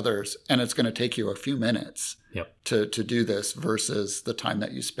 with others, and it's going to take you a few minutes to do this versus the time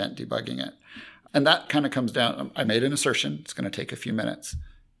that you spent debugging it. And that kind of comes down, I made an assertion, it's going to take a few minutes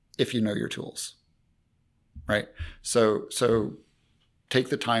if you know your tools, right? So take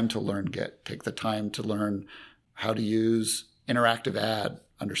the time to learn Git, take the time to learn how to use interactive add,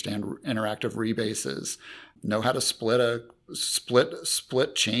 understand interactive rebases, know how to split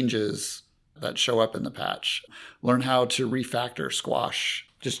changes that show up in the patch, learn how to refactor, squash,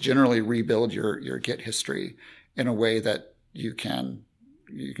 just generally rebuild your Git history in a way that you can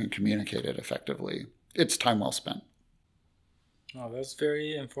communicate it effectively. It's time well spent. Oh, that's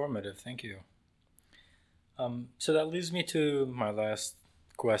very informative. Thank you. So that leads me to my last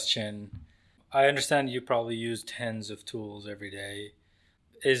question. I understand you probably use tens of tools every day.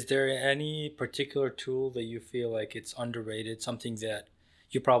 Is there any particular tool that you feel like it's underrated, something that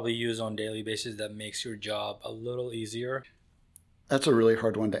you probably use on a daily basis that makes your job a little easier? That's a really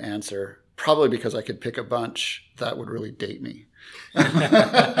hard one to answer. Probably because I could pick a bunch that would really date me.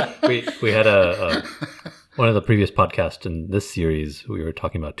 We had one of the previous podcasts in this series, we were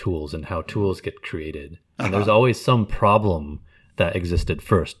talking about tools and how tools get created. And there's always some problem that existed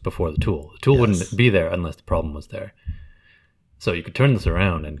first before the tool. The tool wouldn't be there unless the problem was there. So you could turn this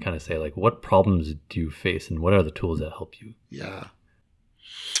around and kind of say, what problems do you face and what are the tools that help you? Yeah.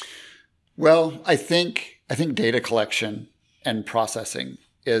 Well, I think data collection and processing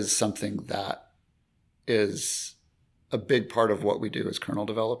is something that is a big part of what we do as kernel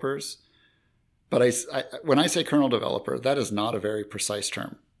developers. But when I say kernel developer, that is not a very precise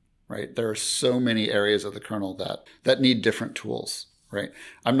term, right? There are so many areas of the kernel that need different tools, right?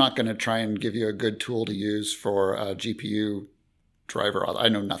 I'm not going to try and give you a good tool to use for a GPU driver. I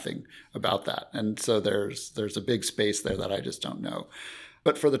know nothing about that. And so there's a big space there that I just don't know.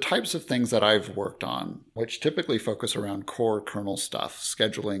 But for the types of things that I've worked on, which typically focus around core kernel stuff,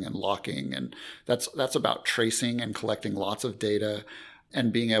 scheduling and locking, and that's about tracing and collecting lots of data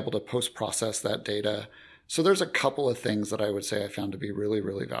and being able to post-process that data. So there's a couple of things that I would say I found to be really,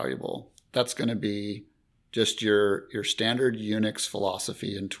 really valuable. That's going to be just your standard Unix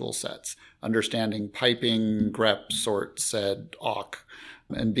philosophy and tool sets, understanding piping, grep, sort, sed, awk,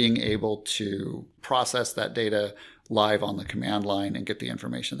 and being able to process that data live on the command line and get the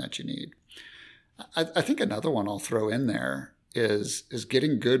information that you need. I think another one I'll throw in there is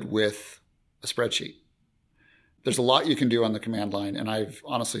getting good with a spreadsheet. There's a lot you can do on the command line, and I've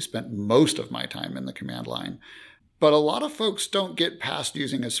honestly spent most of my time in the command line. But a lot of folks don't get past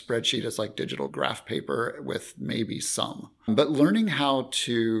using a spreadsheet as digital graph paper with maybe some. But learning how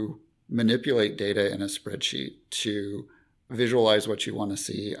to manipulate data in a spreadsheet to visualize what you want to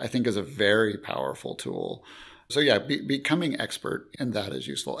see, I think is a very powerful tool. So yeah, becoming expert in that is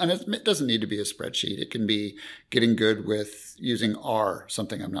useful. And it doesn't need to be a spreadsheet. It can be getting good with using R,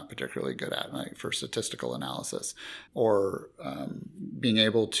 something I'm not particularly good at, for statistical analysis, or being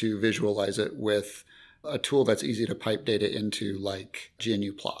able to visualize it with a tool that's easy to pipe data into, like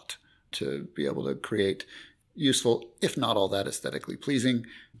GNUplot, to be able to create useful, if not all that aesthetically pleasing,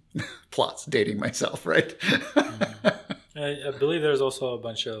 plots, dating myself, right? I believe there's also a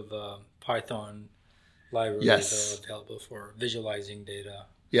bunch of Python libraries that are available for visualizing data.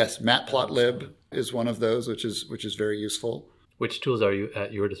 Yes, Matplotlib is one of those, which is very useful. Which tools are you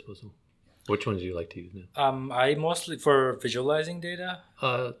at your disposal? Which ones do you like to use now? I mostly, for visualizing data.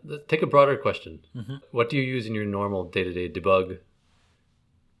 Take a broader question. Mm-hmm. What do you use in your normal day-to-day debug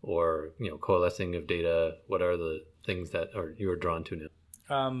or coalescing of data? What are the things that you are drawn to now?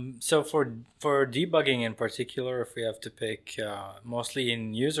 So for debugging in particular, if we have to pick, mostly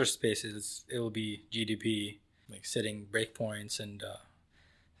in user spaces, it will be GDB, like setting breakpoints and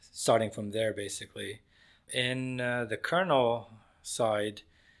starting from there, basically. In the kernel side,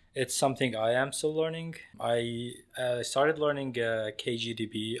 it's something I am still learning. I started learning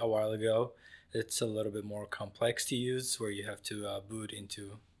KGDB a while ago. It's a little bit more complex to use, where you have to boot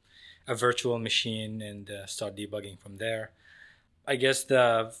into a virtual machine and start debugging from there. I guess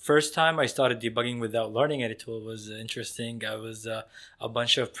the first time I started debugging without learning any tool was interesting. I was a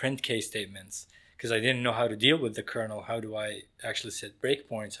bunch of print case statements because I didn't know how to deal with the kernel. How do I actually set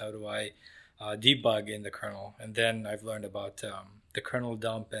breakpoints? How do I debug in the kernel? And then I've learned about the kernel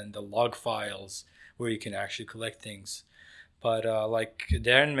dump and the log files where you can actually collect things. But like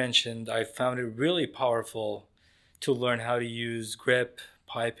Darren mentioned, I found it really powerful to learn how to use grep,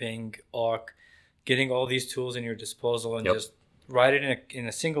 piping, awk, getting all these tools in your disposal and just write it in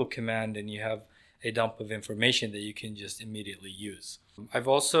a single command, and you have a dump of information that you can just immediately use. I've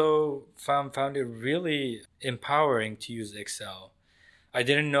also found it really empowering to use Excel. I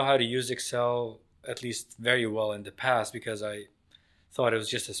didn't know how to use Excel, at least very well in the past, because I thought it was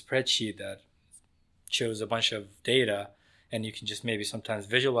just a spreadsheet that shows a bunch of data, and you can just maybe sometimes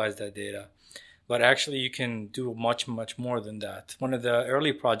visualize that data. But actually, you can do much, much more than that. One of the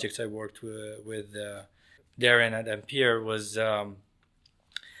early projects I worked with Darren at Ampere was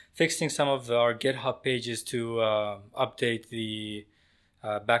fixing some of our GitHub pages to update the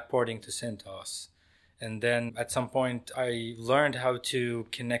backporting to CentOS. And then at some point, I learned how to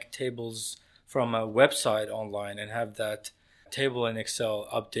connect tables from a website online and have that table in Excel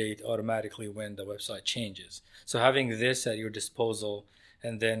update automatically when the website changes. So having this at your disposal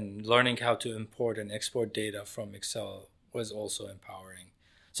and then learning how to import and export data from Excel was also empowering.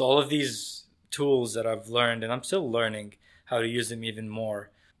 So all of these tools that I've learned, and I'm still learning how to use them even more,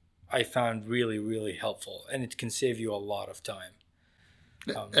 I found really, really helpful. And it can save you a lot of time.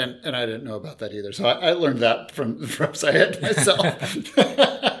 And I didn't know about that either. So I learned that from Syed myself.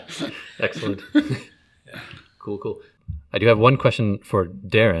 Excellent. Yeah. Cool. I do have one question for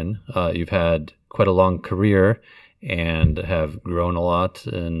Darren. You've had quite a long career and have grown a lot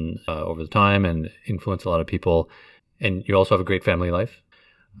over the time and influenced a lot of people. And you also have a great family life.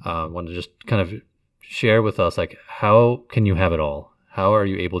 I want to just kind of share with us, like, how can you have it all? How are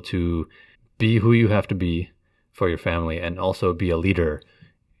you able to be who you have to be for your family and also be a leader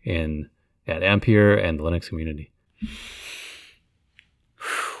at Ampere and the Linux community?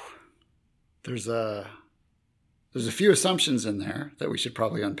 There's a few assumptions in there that we should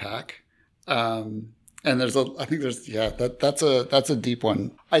probably unpack. And that's a deep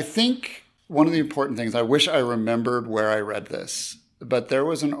one. I think one of the important things, I wish I remembered where I read this, but there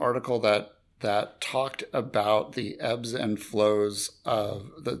was an article that talked about the ebbs and flows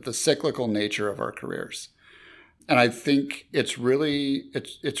of the cyclical nature of our careers. And I think it's really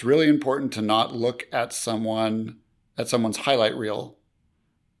important to not look at someone's highlight reel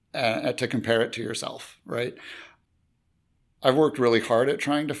to compare it to yourself, right? I've worked really hard at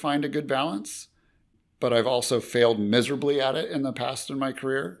trying to find a good balance, but I've also failed miserably at it in the past in my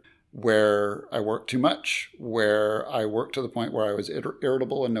career, where I worked too much, where I worked to the point where I was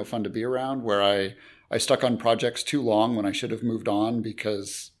irritable and no fun to be around, where I stuck on projects too long when I should have moved on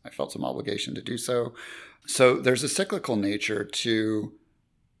because I felt some obligation to do so. So there's a cyclical nature to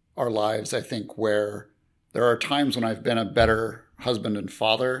our lives, I think, where there are times when I've been a better husband and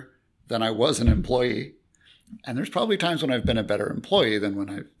father than I was an employee. And there's probably times when I've been a better employee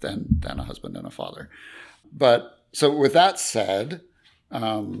than than a husband and a father. But so with that said,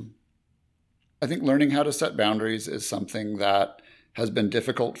 I think learning how to set boundaries is something that has been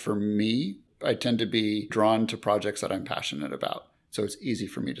difficult for me. I tend to be drawn to projects that I'm passionate about. So it's easy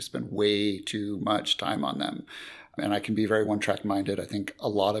for me to spend way too much time on them. And I can be very one-track minded. I think a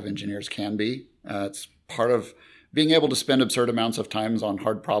lot of engineers can be. It's part of being able to spend absurd amounts of time on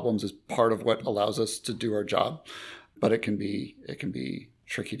hard problems is part of what allows us to do our job. But it can be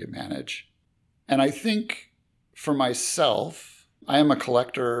tricky to manage. And I think for myself, I am a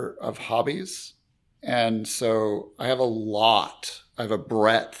collector of hobbies. And so I have a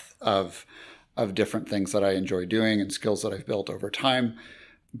breadth of different things that I enjoy doing and skills that I've built over time.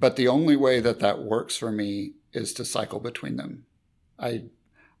 But the only way that works for me is to cycle between them. I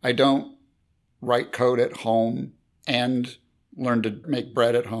don't write code at home and learn to make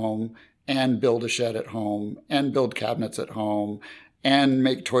bread at home and build a shed at home and build cabinets at home and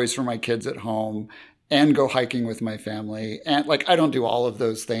make toys for my kids at home and go hiking with my family. And I don't do all of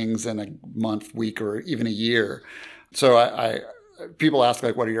those things in a month, week, or even a year. So I people ask,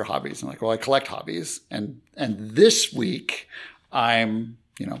 like, what are your hobbies? I'm like, well, I collect hobbies. And this week I'm,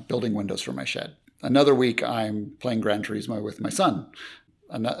 building windows for my shed. Another week I'm playing Gran Turismo with my son.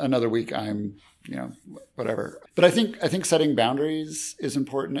 Another week I'm, whatever. But I think setting boundaries is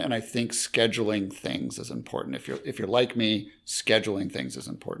important. And I think scheduling things is important. If you're like me, scheduling things is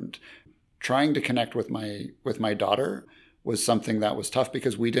important. Trying to connect with my daughter was something that was tough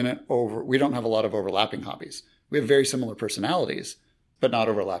because we don't have a lot of overlapping hobbies. We have very similar personalities, but not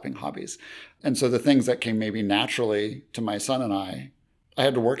overlapping hobbies. And so the things that came maybe naturally to my son and I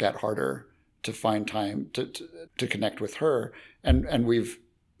had to work at harder to find time to connect with her. And we've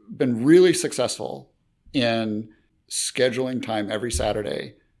been really successful in scheduling time every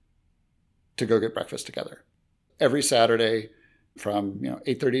Saturday to go get breakfast together. Every Saturday from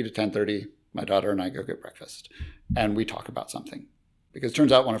 8:30 to 10:30, my daughter and I go get breakfast. And we talk about something. Because it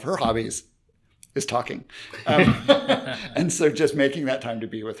turns out one of her hobbies is talking. And so just making that time to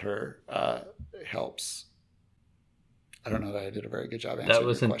be with her helps. I don't know that I did a very good job answering that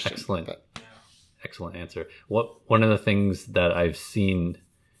was your an question. Excellent answer. One of the things that I've seen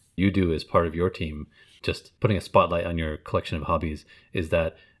you do as part of your team, just putting a spotlight on your collection of hobbies, is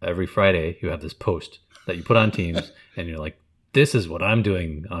that every Friday you have this post that you put on Teams and you're like, this is what I'm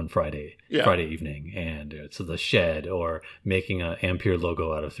doing on Friday evening. And it's the shed or making an Ampere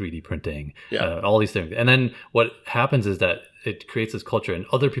logo out of 3D printing, all these things. And then what happens is that it creates this culture and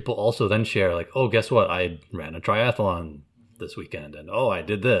other people also then share like, oh, guess what? I ran a triathlon this weekend and I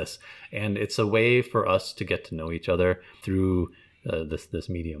did this. And it's a way for us to get to know each other through this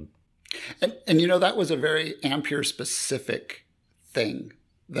medium. And that was a very Ampere specific thing,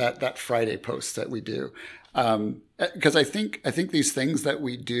 that Friday post that we do. Because I think these things that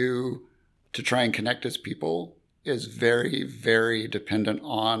we do to try and connect as people is very, very dependent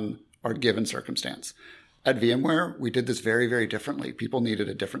on our given circumstance. At VMware, we did this very, very differently. People needed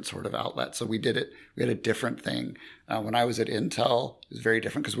a different sort of outlet. So we did it. We had a different thing. When I was at Intel, it was very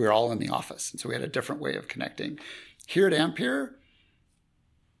different because we were all in the office. And so we had a different way of connecting. Here at Ampere,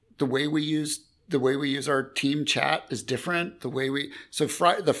 the way we use our team chat is different.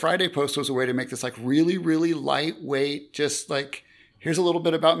 The Friday post was a way to make this like really, really lightweight, just like, here's a little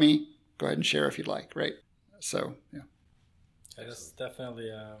bit about me. Go ahead and share if you'd like, right? So, yeah. That's definitely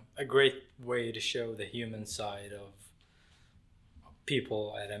a great way to show the human side of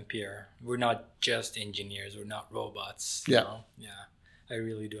people at Ampere. We're not just engineers. We're not robots. Yeah. Yeah. I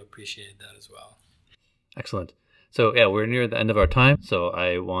really do appreciate that as well. Excellent. So we're near the end of our time. So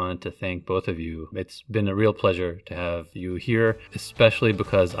I want to thank both of you. It's been a real pleasure to have you here, especially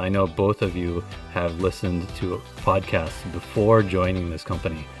because I know both of you have listened to podcasts before joining this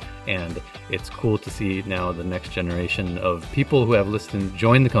company. And it's cool to see now the next generation of people who have listened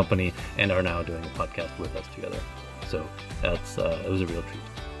join the company and are now doing a podcast with us together. So it was a real treat.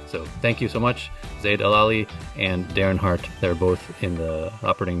 So thank you so much, Zaid Alali and Darren Hart. They're both in the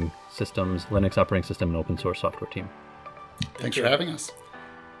Linux operating system and open source software team. Thanks for having us.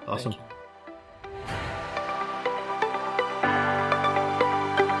 Awesome.